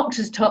the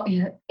doctors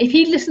if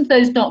he'd listened to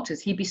those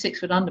doctors, he'd be 6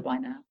 foot under by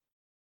now.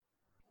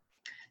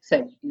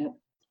 So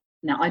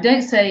now I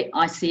don't say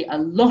I see a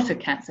lot of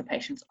cancer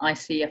patients, I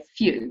see a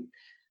few,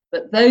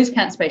 but those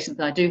cancer patients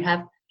that I do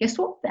have, guess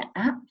what? They're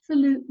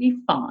absolutely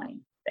fine.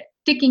 They're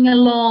ticking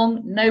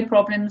along, no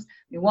problems.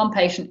 One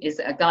patient is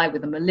a guy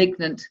with a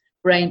malignant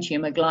brain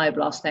tumor,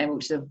 glioblastoma,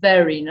 which is a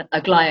very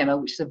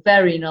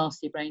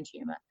nasty brain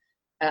tumor,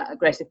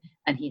 aggressive,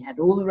 and he had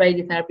all the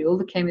radiotherapy, all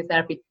the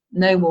chemotherapy,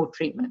 no more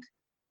treatment.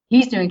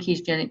 He's doing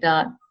ketogenic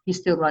diet, he's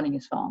still running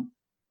his farm.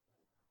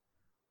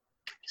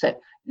 So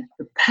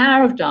the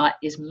power of diet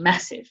is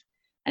massive,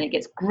 and it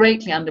gets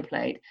greatly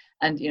underplayed.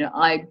 And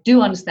I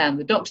do understand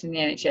the doctors in the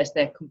NHS,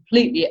 they're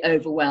completely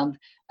overwhelmed,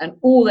 and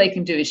all they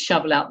can do is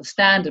shovel out the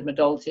standard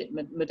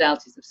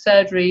modalities of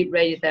surgery,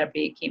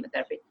 radiotherapy,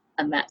 chemotherapy,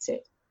 and that's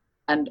it.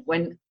 And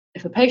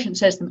if a patient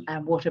says to them,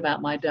 "And what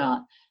about my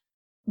diet?"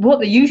 what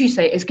they usually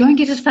say is, "Go and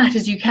get as fat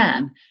as you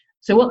can."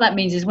 So what that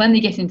means is when they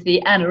get into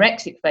the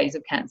anorexic phase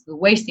of cancer, the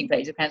wasting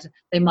phase of cancer,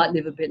 they might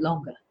live a bit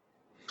longer.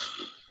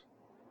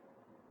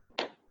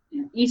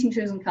 Eating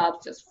sugars and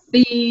carbs just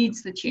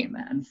feeds the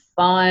tumor and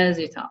fires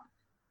it up.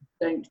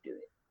 Don't do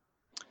it.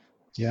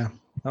 Yeah,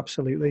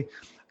 absolutely.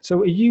 So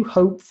are you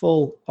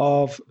hopeful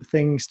of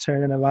things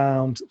turning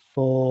around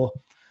for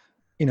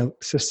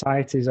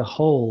society as a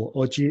whole,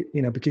 or do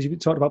you because you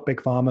talked about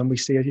Big Pharma, and we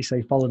see, as you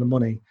say, follow the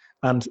money,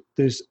 and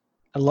there's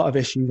a lot of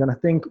issues. And I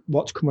think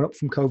what's coming up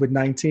from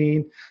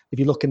COVID-19, if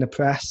you look in the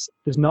press,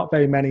 there's not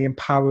very many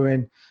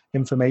empowering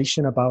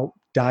information about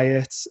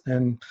diets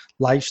and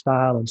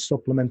lifestyle and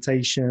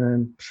supplementation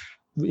and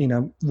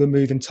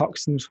removing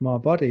toxins from our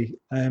body.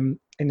 And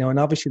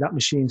obviously that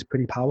machine's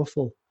pretty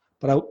powerful,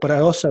 but I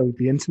also,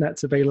 the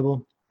internet's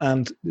available,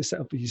 and you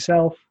set up for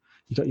yourself.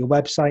 You've got your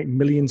website,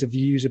 millions of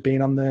views have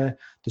been on there.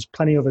 There's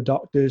plenty of other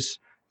doctors,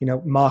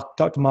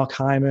 Dr. Mark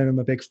Hyman, I'm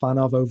a big fan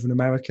of over in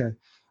America.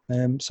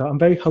 So I'm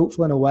very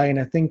hopeful in a way. And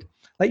I think,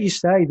 like you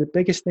say, the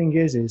biggest thing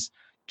is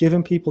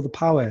giving people the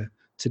power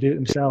to do it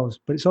themselves.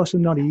 But it's also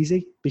not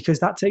easy, because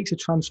that takes a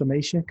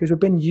transformation, because we've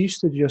been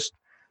used to just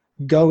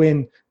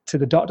going to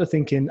the doctor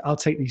thinking, I'll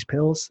take these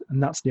pills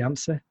and that's the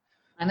answer.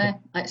 I know,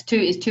 it's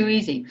too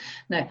easy.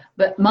 No,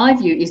 but my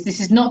view is this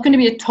is not going to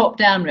be a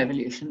top-down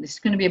revolution. This is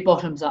going to be a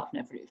bottoms-up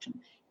revolution.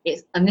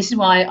 And this is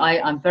why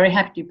I'm very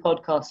happy to do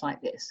podcasts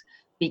like this,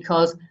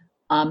 because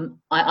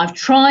I've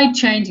tried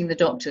changing the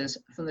doctors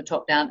from the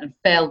top down and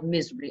failed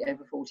miserably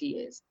over 40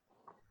 years.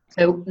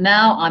 So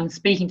now I'm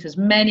speaking to as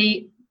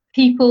many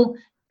people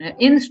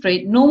in the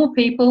street, normal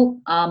people,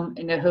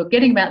 who are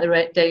getting about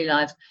their daily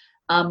lives,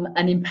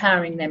 and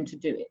empowering them to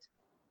do it.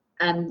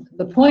 And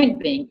the point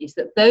being is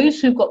that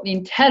those who've got the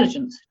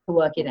intelligence to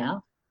work it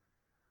out,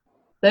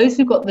 those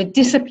who've got the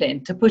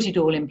discipline to put it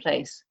all in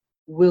place,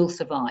 will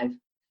survive.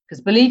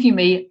 Because believe you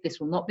me, this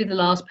will not be the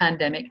last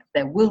pandemic.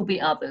 There will be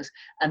others,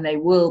 and they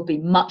will be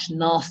much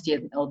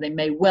nastier, or they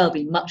may well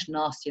be much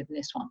nastier than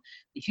this one.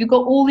 If you've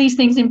got all these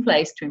things in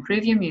place to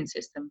improve your immune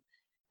system,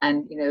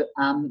 and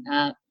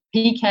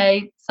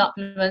PK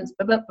supplements,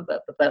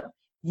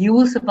 you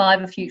will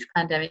survive a future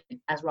pandemic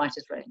as right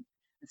as rain.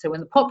 And so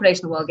when the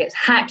population of the world gets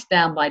hacked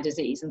down by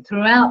disease, and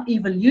throughout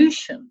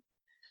evolution,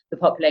 the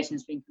population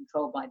has been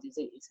controlled by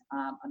disease.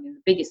 The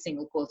biggest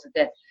single cause of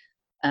death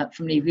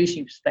from an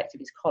evolutionary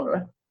perspective is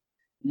cholera.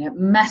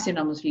 Massive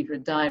numbers of people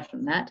have died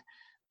from that.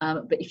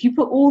 But if you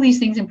put all these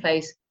things in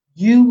place,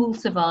 you will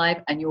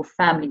survive and your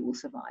family will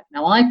survive.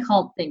 Now, I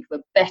can't think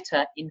of a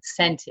better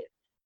incentive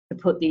to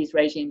put these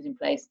regimes in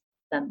place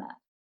than that.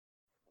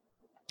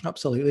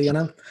 Absolutely.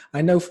 And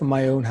I know from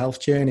my own health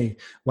journey,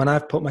 when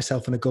I've put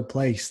myself in a good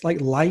place,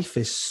 like, life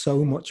is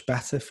so much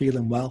better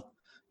feeling well.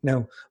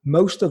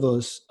 Most of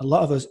us, a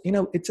lot of us,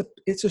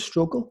 it's a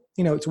struggle.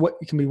 It's what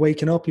you can be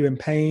waking up, you're in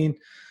pain,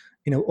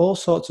 all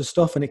sorts of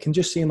stuff. And it can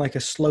just seem like a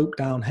slope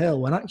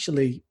downhill, when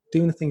actually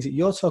doing the things that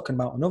you're talking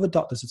about and other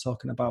doctors are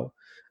talking about,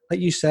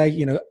 like you say,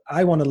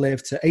 I want to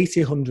live to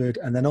 80, 100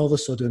 and then all of a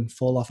sudden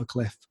fall off a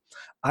cliff.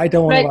 I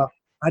don't want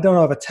to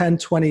have a 10,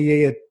 20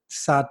 year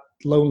sad,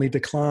 lonely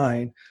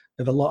decline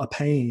of a lot of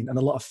pain and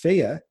a lot of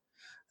fear.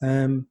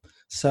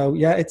 So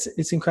yeah,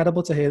 it's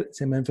incredible to hear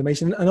some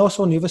information. And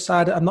also on the other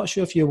side, I'm not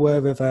sure if you're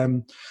aware of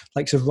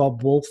so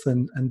Rob Wolf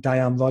and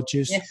Diane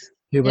Rogers. Yes.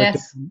 Who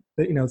yes.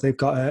 They've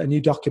got a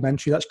new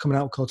documentary that's coming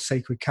out called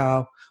Sacred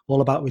Cow,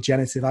 all about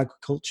regenerative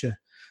agriculture.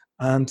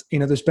 And,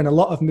 there's been a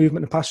lot of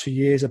movement in the past few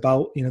years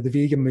about, the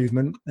vegan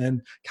movement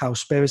and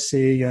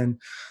Cowspiracy and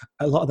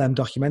a lot of them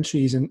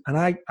documentaries. And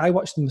I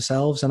watched them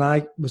myself, and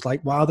I was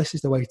like, wow, this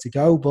is the way to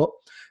go. But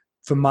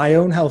from my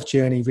own health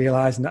journey,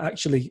 realizing that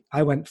actually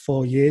I went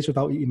 4 years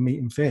without eating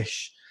meat and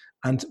fish.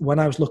 And when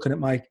I was looking at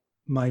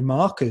my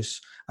markers,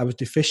 I was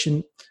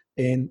deficient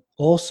in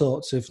all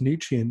sorts of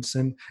nutrients.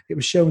 And it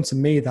was shown to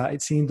me that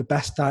it seemed the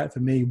best diet for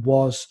me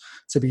was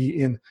to be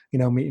eating,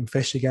 meat and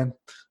fish again.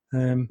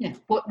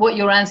 What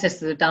your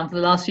ancestors have done for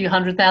the last few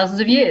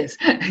 100,000 of years,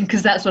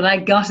 because that's what our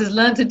gut has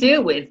learned to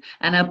deal with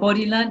and our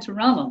body learned to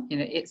run on.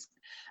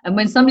 And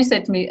when somebody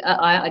said to me,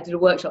 I did a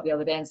workshop the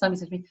other day, and somebody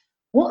said to me,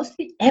 what's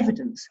the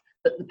evidence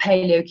that the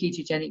paleo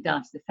ketogenic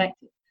diet is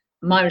effective?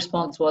 And my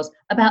response was,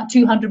 about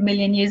 200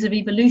 million years of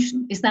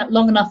evolution. Is that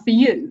long enough for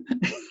you?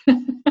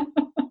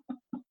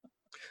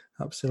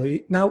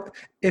 Absolutely. Now,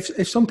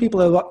 if some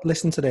people are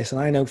listening to this, and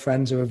I know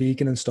friends who are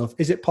vegan and stuff,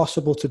 is it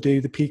possible to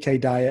do the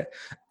PK diet,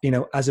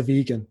 as a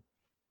vegan?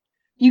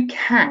 You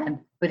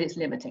can, but it's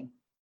limiting.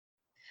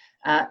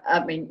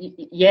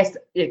 Yes,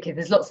 okay,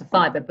 there's lots of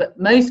fiber, but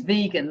most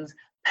vegans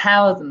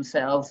power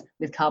themselves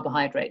with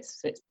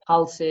carbohydrates. So it's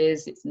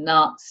pulses, it's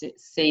nuts,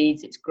 it's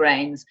seeds, it's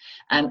grains,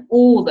 and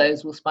all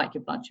those will spike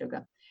your blood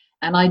sugar.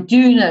 And I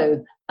do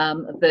know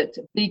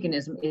that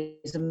veganism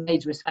is a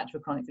major risk factor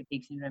for chronic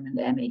fatigue syndrome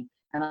and ME.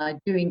 And I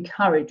do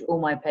encourage all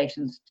my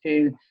patients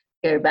to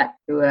go back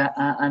to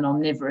an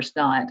omnivorous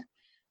diet.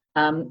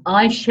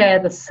 I share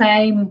the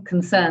same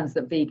concerns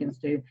that vegans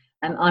do,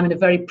 and I'm in a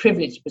very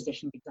privileged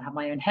position because I have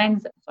my own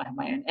hens, so I have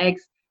my own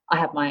eggs, I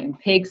have my own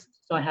pigs,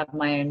 so I have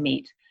my own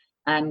meat.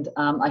 And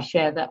I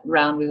share that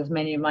round with as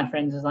many of my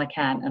friends as I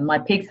can. And my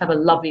pigs have a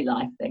lovely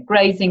life. They're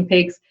grazing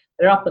pigs,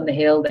 they're up on the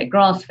hill, they're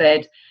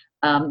grass-fed.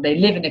 They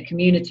live in a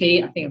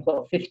community. I think I've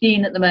got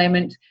 15 at the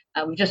moment.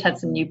 We've just had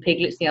some new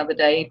piglets the other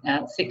day,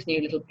 6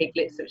 new little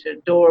piglets, which are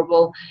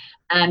adorable.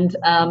 And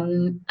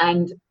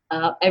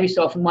every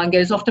so often one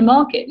goes off to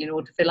market in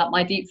order to fill up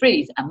my deep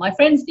freeze and my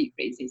friends' deep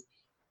freezes.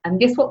 And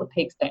guess what? The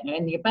pigs don't know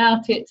anything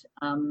about it.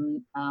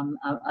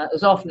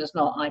 As often as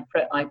not,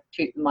 I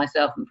treat them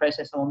myself and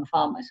process them on the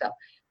farm myself.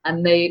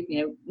 And they,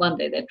 one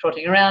day they're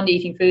trotting around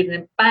eating food, and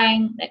then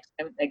bang, next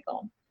moment they're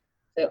gone.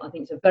 So I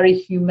think it's a very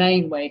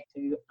humane way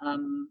to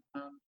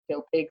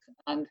kill pigs,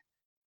 and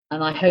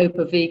I hope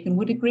a vegan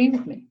would agree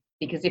with me.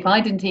 because if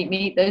I didn't eat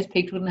meat, those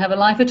pigs wouldn't have a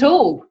life at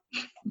all.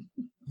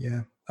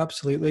 Yeah,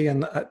 absolutely.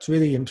 And it's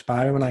really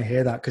inspiring when I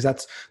hear that, because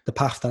that's the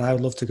path that I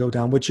would love to go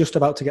down. We're just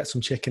about to get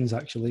some chickens,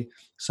 actually.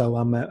 So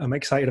I'm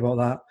excited about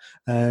that.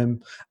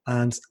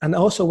 And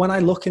also, when I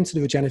look into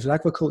the regenerative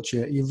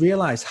agriculture, you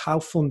realize how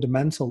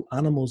fundamental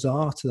animals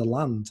are to the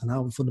land and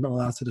how fundamental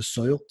they are to the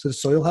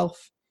soil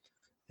health.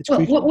 It's Well,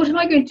 crucial. what am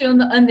I going to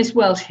do on this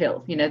Welsh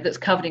hill, that's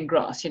covered in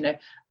grass?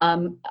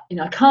 I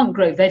can't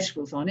grow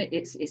vegetables on it.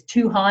 It's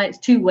too high, it's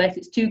too wet,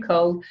 it's too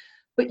cold.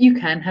 But you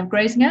can have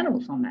grazing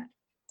animals on that.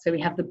 So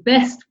we have the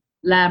best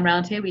lamb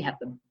around here, we have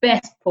the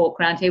best pork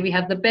around here, we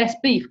have the best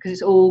beef, because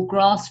it's all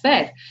grass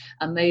fed,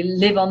 and they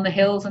live on the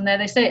hills, and there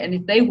they stay. And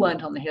if they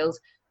weren't on the hills,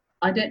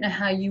 I don't know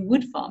how you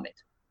would farm it.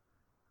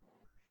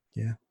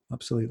 Yeah,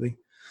 absolutely.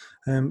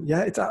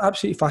 It's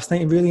absolutely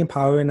fascinating, really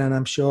empowering, and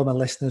I'm sure my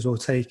listeners will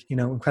take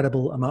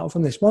incredible amount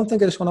from this. One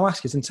thing I just want to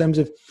ask is in terms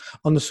of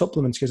on the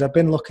supplements, because I've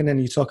been looking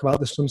and you talk about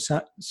the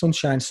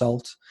sunshine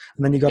salt,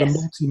 and then you got a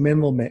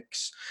multi-mineral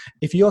mix.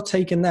 If you're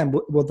taking them,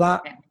 will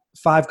that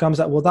 5 grams,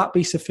 will that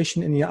be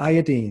sufficient in your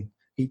iodine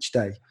each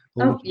day?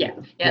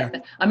 Yeah.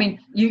 I mean,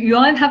 you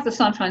either have the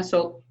sunshine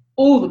salt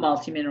or the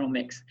multi-mineral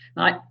mix.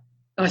 I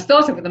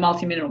started with the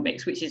multi-mineral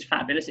mix, which is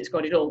fabulous. It's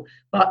got it all,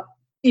 but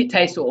it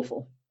tastes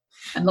awful.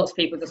 And lots of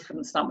people just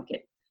couldn't stomach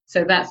it.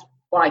 So that's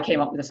why I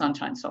came up with the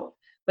sunshine salt.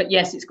 But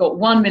yes, it's got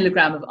 1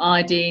 milligram of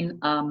iodine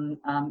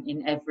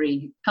in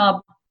every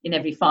tub, in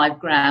every 5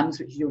 grams,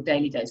 which is your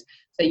daily dose.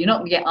 So you're not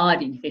going to get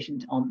iodine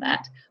deficient on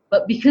that.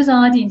 But because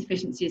iodine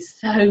deficiency is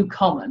so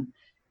common,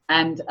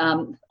 and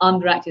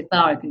underactive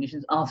thyroid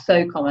conditions are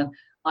so common,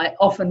 I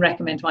often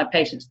recommend to my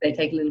patients they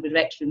take a little bit of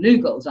extra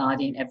Lugol's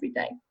iodine every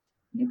day.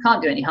 You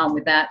can't do any harm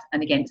with that.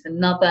 And again, it's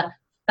another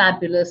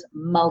fabulous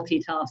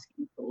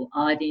multitasking tool.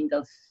 Iodine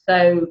does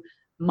so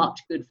much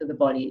good for the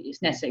body.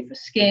 It's necessary for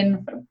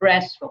skin, for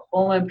breast, for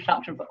hormone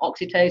production, for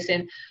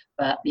oxytocin,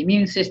 for the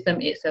immune system.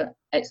 It's a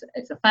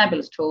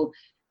fabulous tool,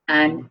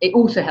 and it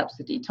also helps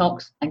to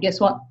detox. And guess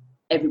what?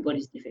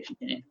 Everybody's deficient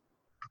in it.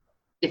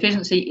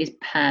 Deficiency is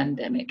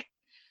pandemic.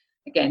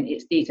 Again,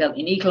 it's detailed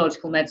in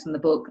Ecological Medicine, the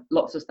book.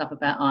 Lots of stuff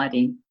about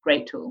iodine.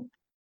 Great tool.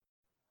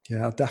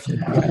 Yeah, I'll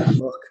definitely give it a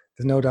look.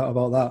 There's no doubt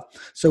about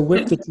that. So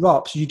with the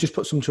drops, you just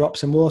put some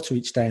drops in water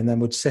each day and then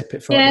would sip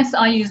it for Yes,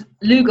 I use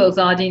Lugol's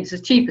iodine. It's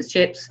as cheap as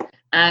chips,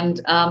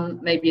 and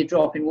maybe a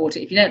drop in water.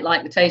 If you don't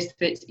like the taste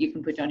of it, you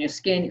can put it on your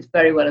skin. It's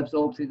very well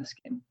absorbed through the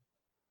skin.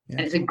 Yeah.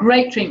 And it's a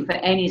great treatment for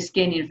any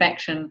skin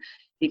infection.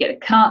 If you get a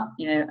cut,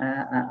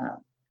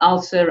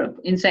 ulcer, an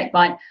insect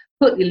bite,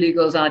 put the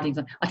Lugol's iodine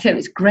on. I tell you,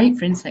 it's great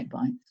for insect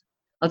bites.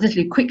 I'll just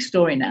do a quick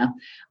story now.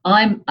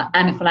 I'm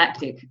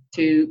anaphylactic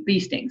to bee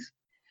stings.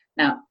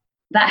 Now,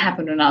 that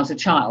happened when I was a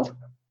child.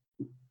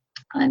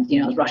 And,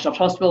 I was rushed off to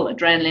hospital,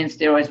 adrenaline,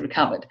 steroids,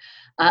 recovered.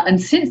 And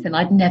since then,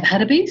 I'd never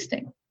had a bee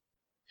sting.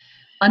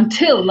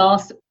 Until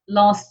last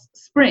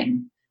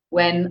spring,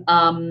 when,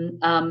 I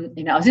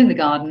was in the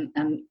garden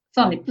and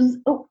suddenly,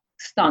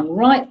 stung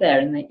right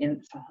there.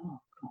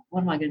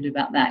 What am I going to do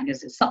about that?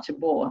 Because it's such a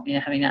bore,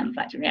 having an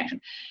anaphylactic reaction.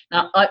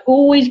 Now, I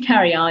always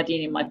carry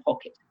iodine in my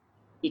pocket,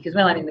 because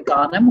when I'm in the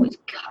garden, I'm always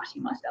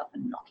cutting myself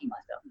and knocking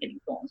myself and getting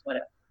thorns,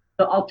 whatever.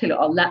 So I'll tell you,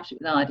 I'll lapse it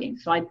with iodine.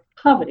 So I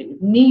covered it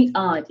with neat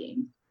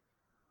iodine,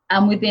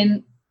 and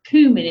within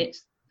 2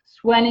 minutes,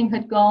 swelling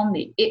had gone,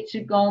 the itch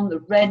had gone, the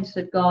reds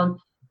had gone,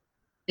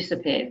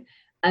 disappeared.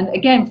 And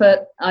again,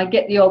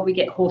 we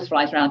get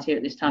horseflies around here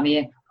at this time of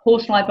year.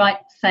 Horsefly bite,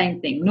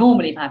 same thing.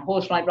 Normally, if I have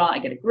horsefly bite, I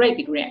get a great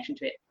big reaction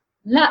to it.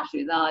 Lapse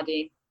with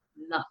iodine,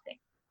 nothing.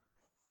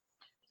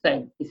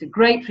 So it's a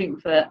great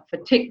treatment for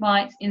tick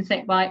bites,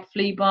 insect bites,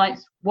 flea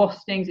bites,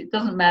 wasp stings. It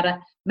doesn't matter.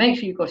 Make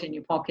sure you've got it in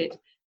your pocket,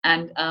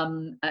 and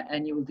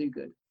you will do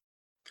good.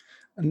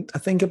 And I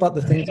think about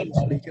the things that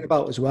you're speaking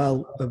about as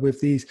well with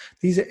these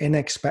are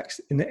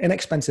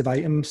inexpensive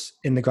items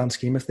in the grand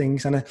scheme of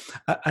things. And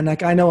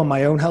like I know on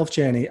my own health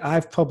journey,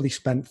 I've probably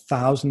spent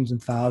thousands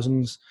and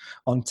thousands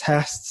on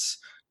tests,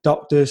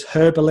 doctors,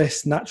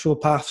 herbalists,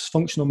 naturopaths,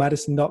 functional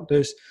medicine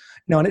doctors,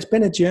 and it's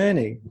been a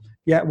journey.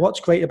 Yeah.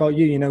 What's great about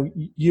you,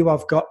 you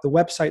have got the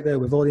website there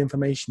with all the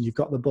information, you've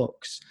got the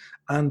books,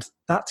 and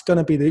that's going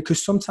to be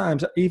because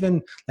sometimes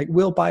even like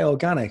we'll buy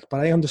organic, but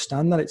I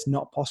understand that it's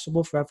not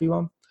possible for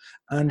everyone.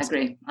 And, I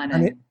agree. I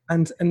know.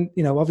 And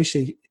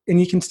obviously, and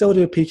you can still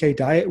do a PK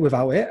diet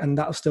without it, and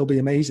that'll still be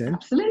amazing.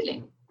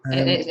 Absolutely.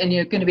 And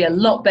you're going to be a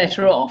lot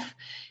better off,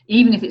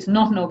 even if it's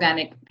not an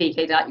organic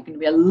PK diet. You're going to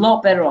be a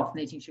lot better off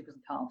than eating sugars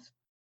and carbs.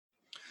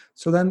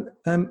 So then,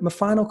 my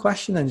final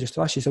question then, just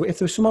to ask you: so if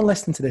there's someone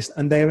listening to this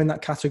and they're in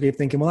that category of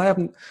thinking, well, I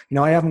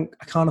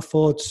can't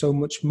afford so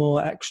much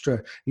more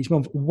extra each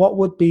month. What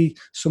would be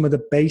some of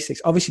the basics?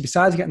 Obviously,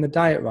 besides getting the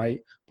diet right,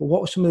 but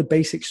what were some of the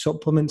basic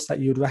supplements that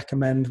you would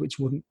recommend, which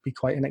wouldn't be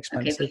quite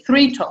inexpensive? Okay, the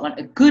 3 top one: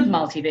 a good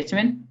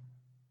multivitamin,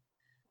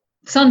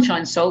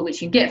 sunshine salt,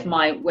 which you can get from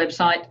my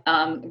website,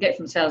 get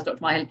from Sales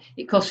Dr. Myhill.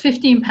 It costs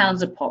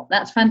 £15 a pop.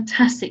 That's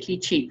fantastically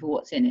cheap for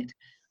what's in it.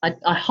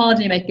 I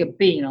hardly make a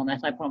bean on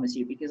that, I promise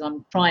you, because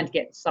I'm trying to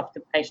get stuff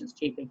to patients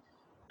cheaply.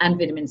 And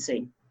vitamin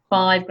C.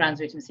 5 grams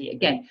of vitamin C.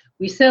 Again,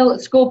 we sell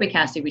ascorbic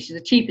acid, which is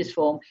the cheapest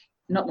form.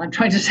 Not that I'm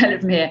trying to sell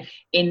it from here,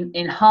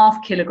 in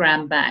half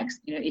kilogram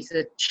bags. It's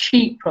a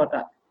cheap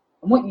product.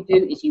 And what you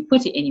do is you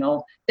put it in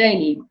your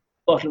daily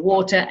bottle of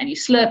water and you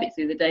slurp it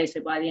through the day.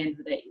 So by the end of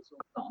the day, it's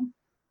all gone.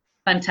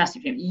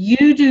 Fantastic.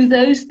 You do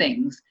those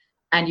things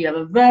and you have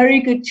a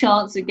very good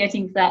chance of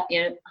getting to that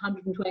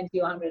 120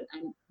 or 100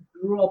 and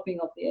dropping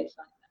off the edge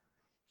like that.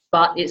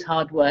 But it's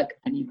hard work,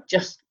 and you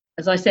just,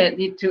 as I said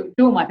to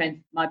all my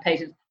friends, my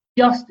patients,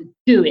 just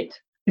do it.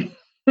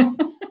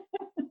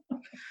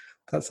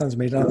 That sounds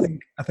amazing.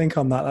 I think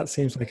on that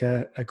seems like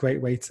a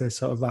great way to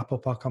sort of wrap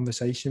up our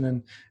conversation.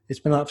 And it's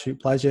been an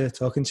absolute pleasure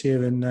talking to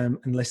you and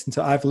listening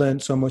to. I've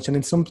learned so much, and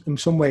in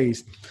some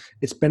ways,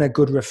 it's been a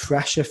good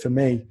refresher for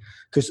me.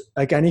 Because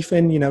like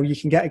anything, you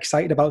can get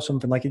excited about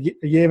something. Like a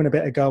year and a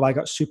bit ago, I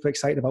got super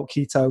excited about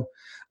keto,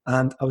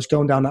 and I was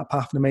going down that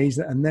path and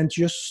amazing. And then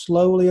just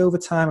slowly over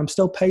time, I'm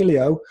still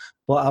paleo,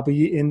 but I'll be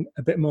eating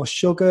a bit more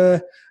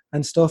sugar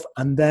and stuff,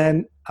 and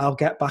then I'll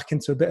get back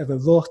into a bit of a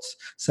rut.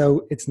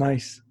 So it's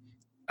nice.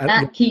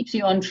 That keeps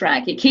you on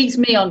track. It keeps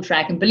me on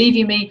track. And believe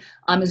you me,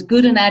 I'm as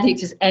good an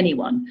addict as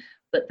anyone,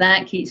 but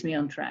that keeps me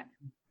on track.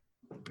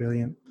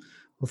 Brilliant.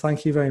 Well,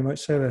 thank you very much,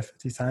 Sarah, for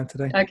your time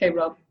today. Okay,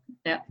 Rob.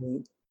 Yeah.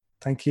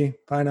 Thank you.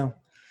 Bye now.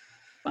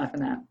 Bye for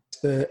now.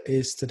 There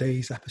is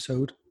today's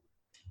episode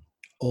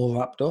all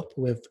wrapped up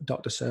with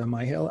Dr. Sarah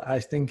Myhill. I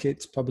think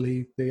it's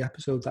probably the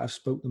episode that I've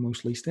spoke the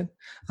most least in.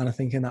 And I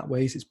think in that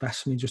ways, it's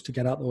best for me just to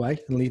get out of the way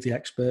and leave the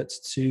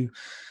experts to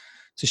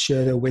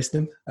share their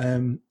wisdom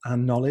and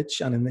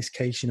knowledge. And in this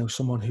case,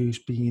 someone who's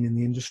been in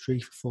the industry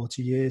for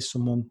 40 years,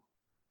 someone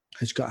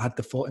who's had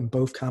the foot in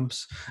both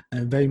camps,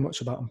 and very much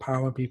about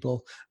empowering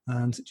people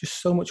and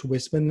just so much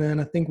wisdom.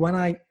 And I think when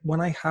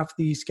I have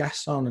these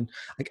guests on, and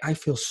like I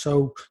feel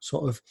so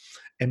sort of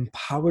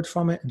empowered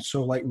from it and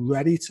so like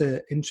ready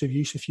to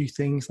introduce a few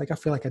things. Like I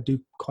feel like I do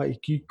quite a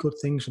few good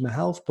things from the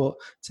health, but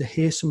to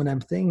hear some of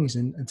them things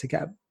and to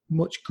get a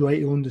much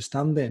greater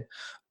understanding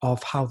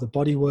of how the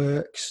body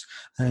works,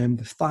 the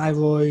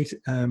thyroid,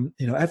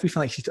 everything.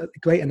 Like she's got a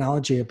great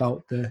analogy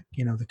about the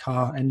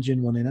car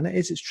engine running, and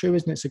it's true,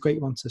 isn't it? It's a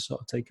great one to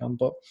sort of take on.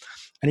 But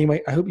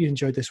anyway, I hope you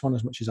enjoyed this one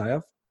as much as I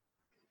have.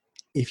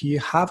 If you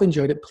have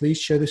enjoyed it, please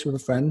share this with a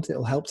friend.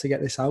 It'll help to get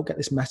this out, get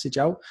this message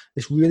out,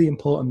 this really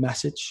important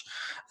message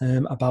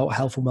about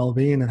health and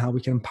well-being and how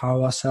we can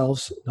empower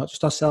ourselves, not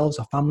just ourselves,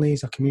 our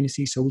families, our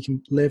community, so we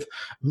can live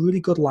a really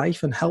good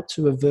life and help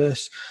to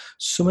reverse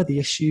some of the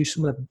issues,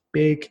 some of the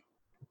big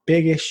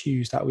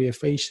issues that we are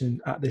facing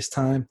at this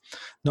time,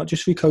 not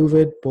just through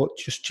COVID, but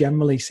just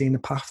generally seeing the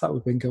path that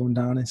we've been going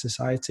down in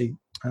society.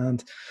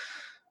 And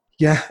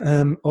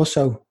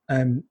also,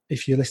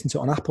 if you listen to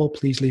it on Apple,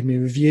 please leave me a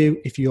review.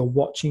 If you're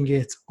watching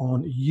it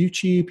on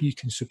YouTube, you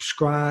can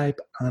subscribe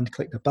and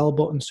click the bell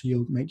button so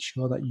you'll make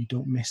sure that you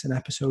don't miss an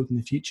episode in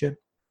the future.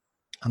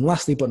 And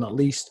lastly, but not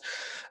least,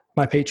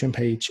 my Patreon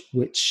page,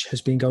 which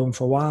has been going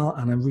for a while,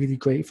 and I'm really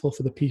grateful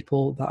for the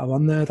people that are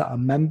on there that are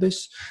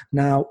members.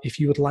 Now, if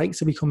you would like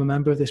to become a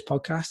member of this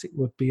podcast, it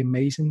would be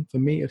amazing for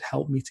me. It would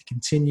help me to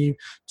continue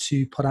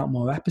to put out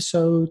more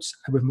episodes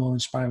with more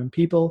inspiring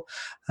people.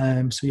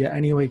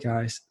 Anyway,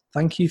 guys,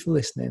 thank you for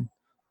listening.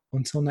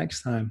 Until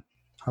next time,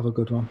 have a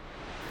good one.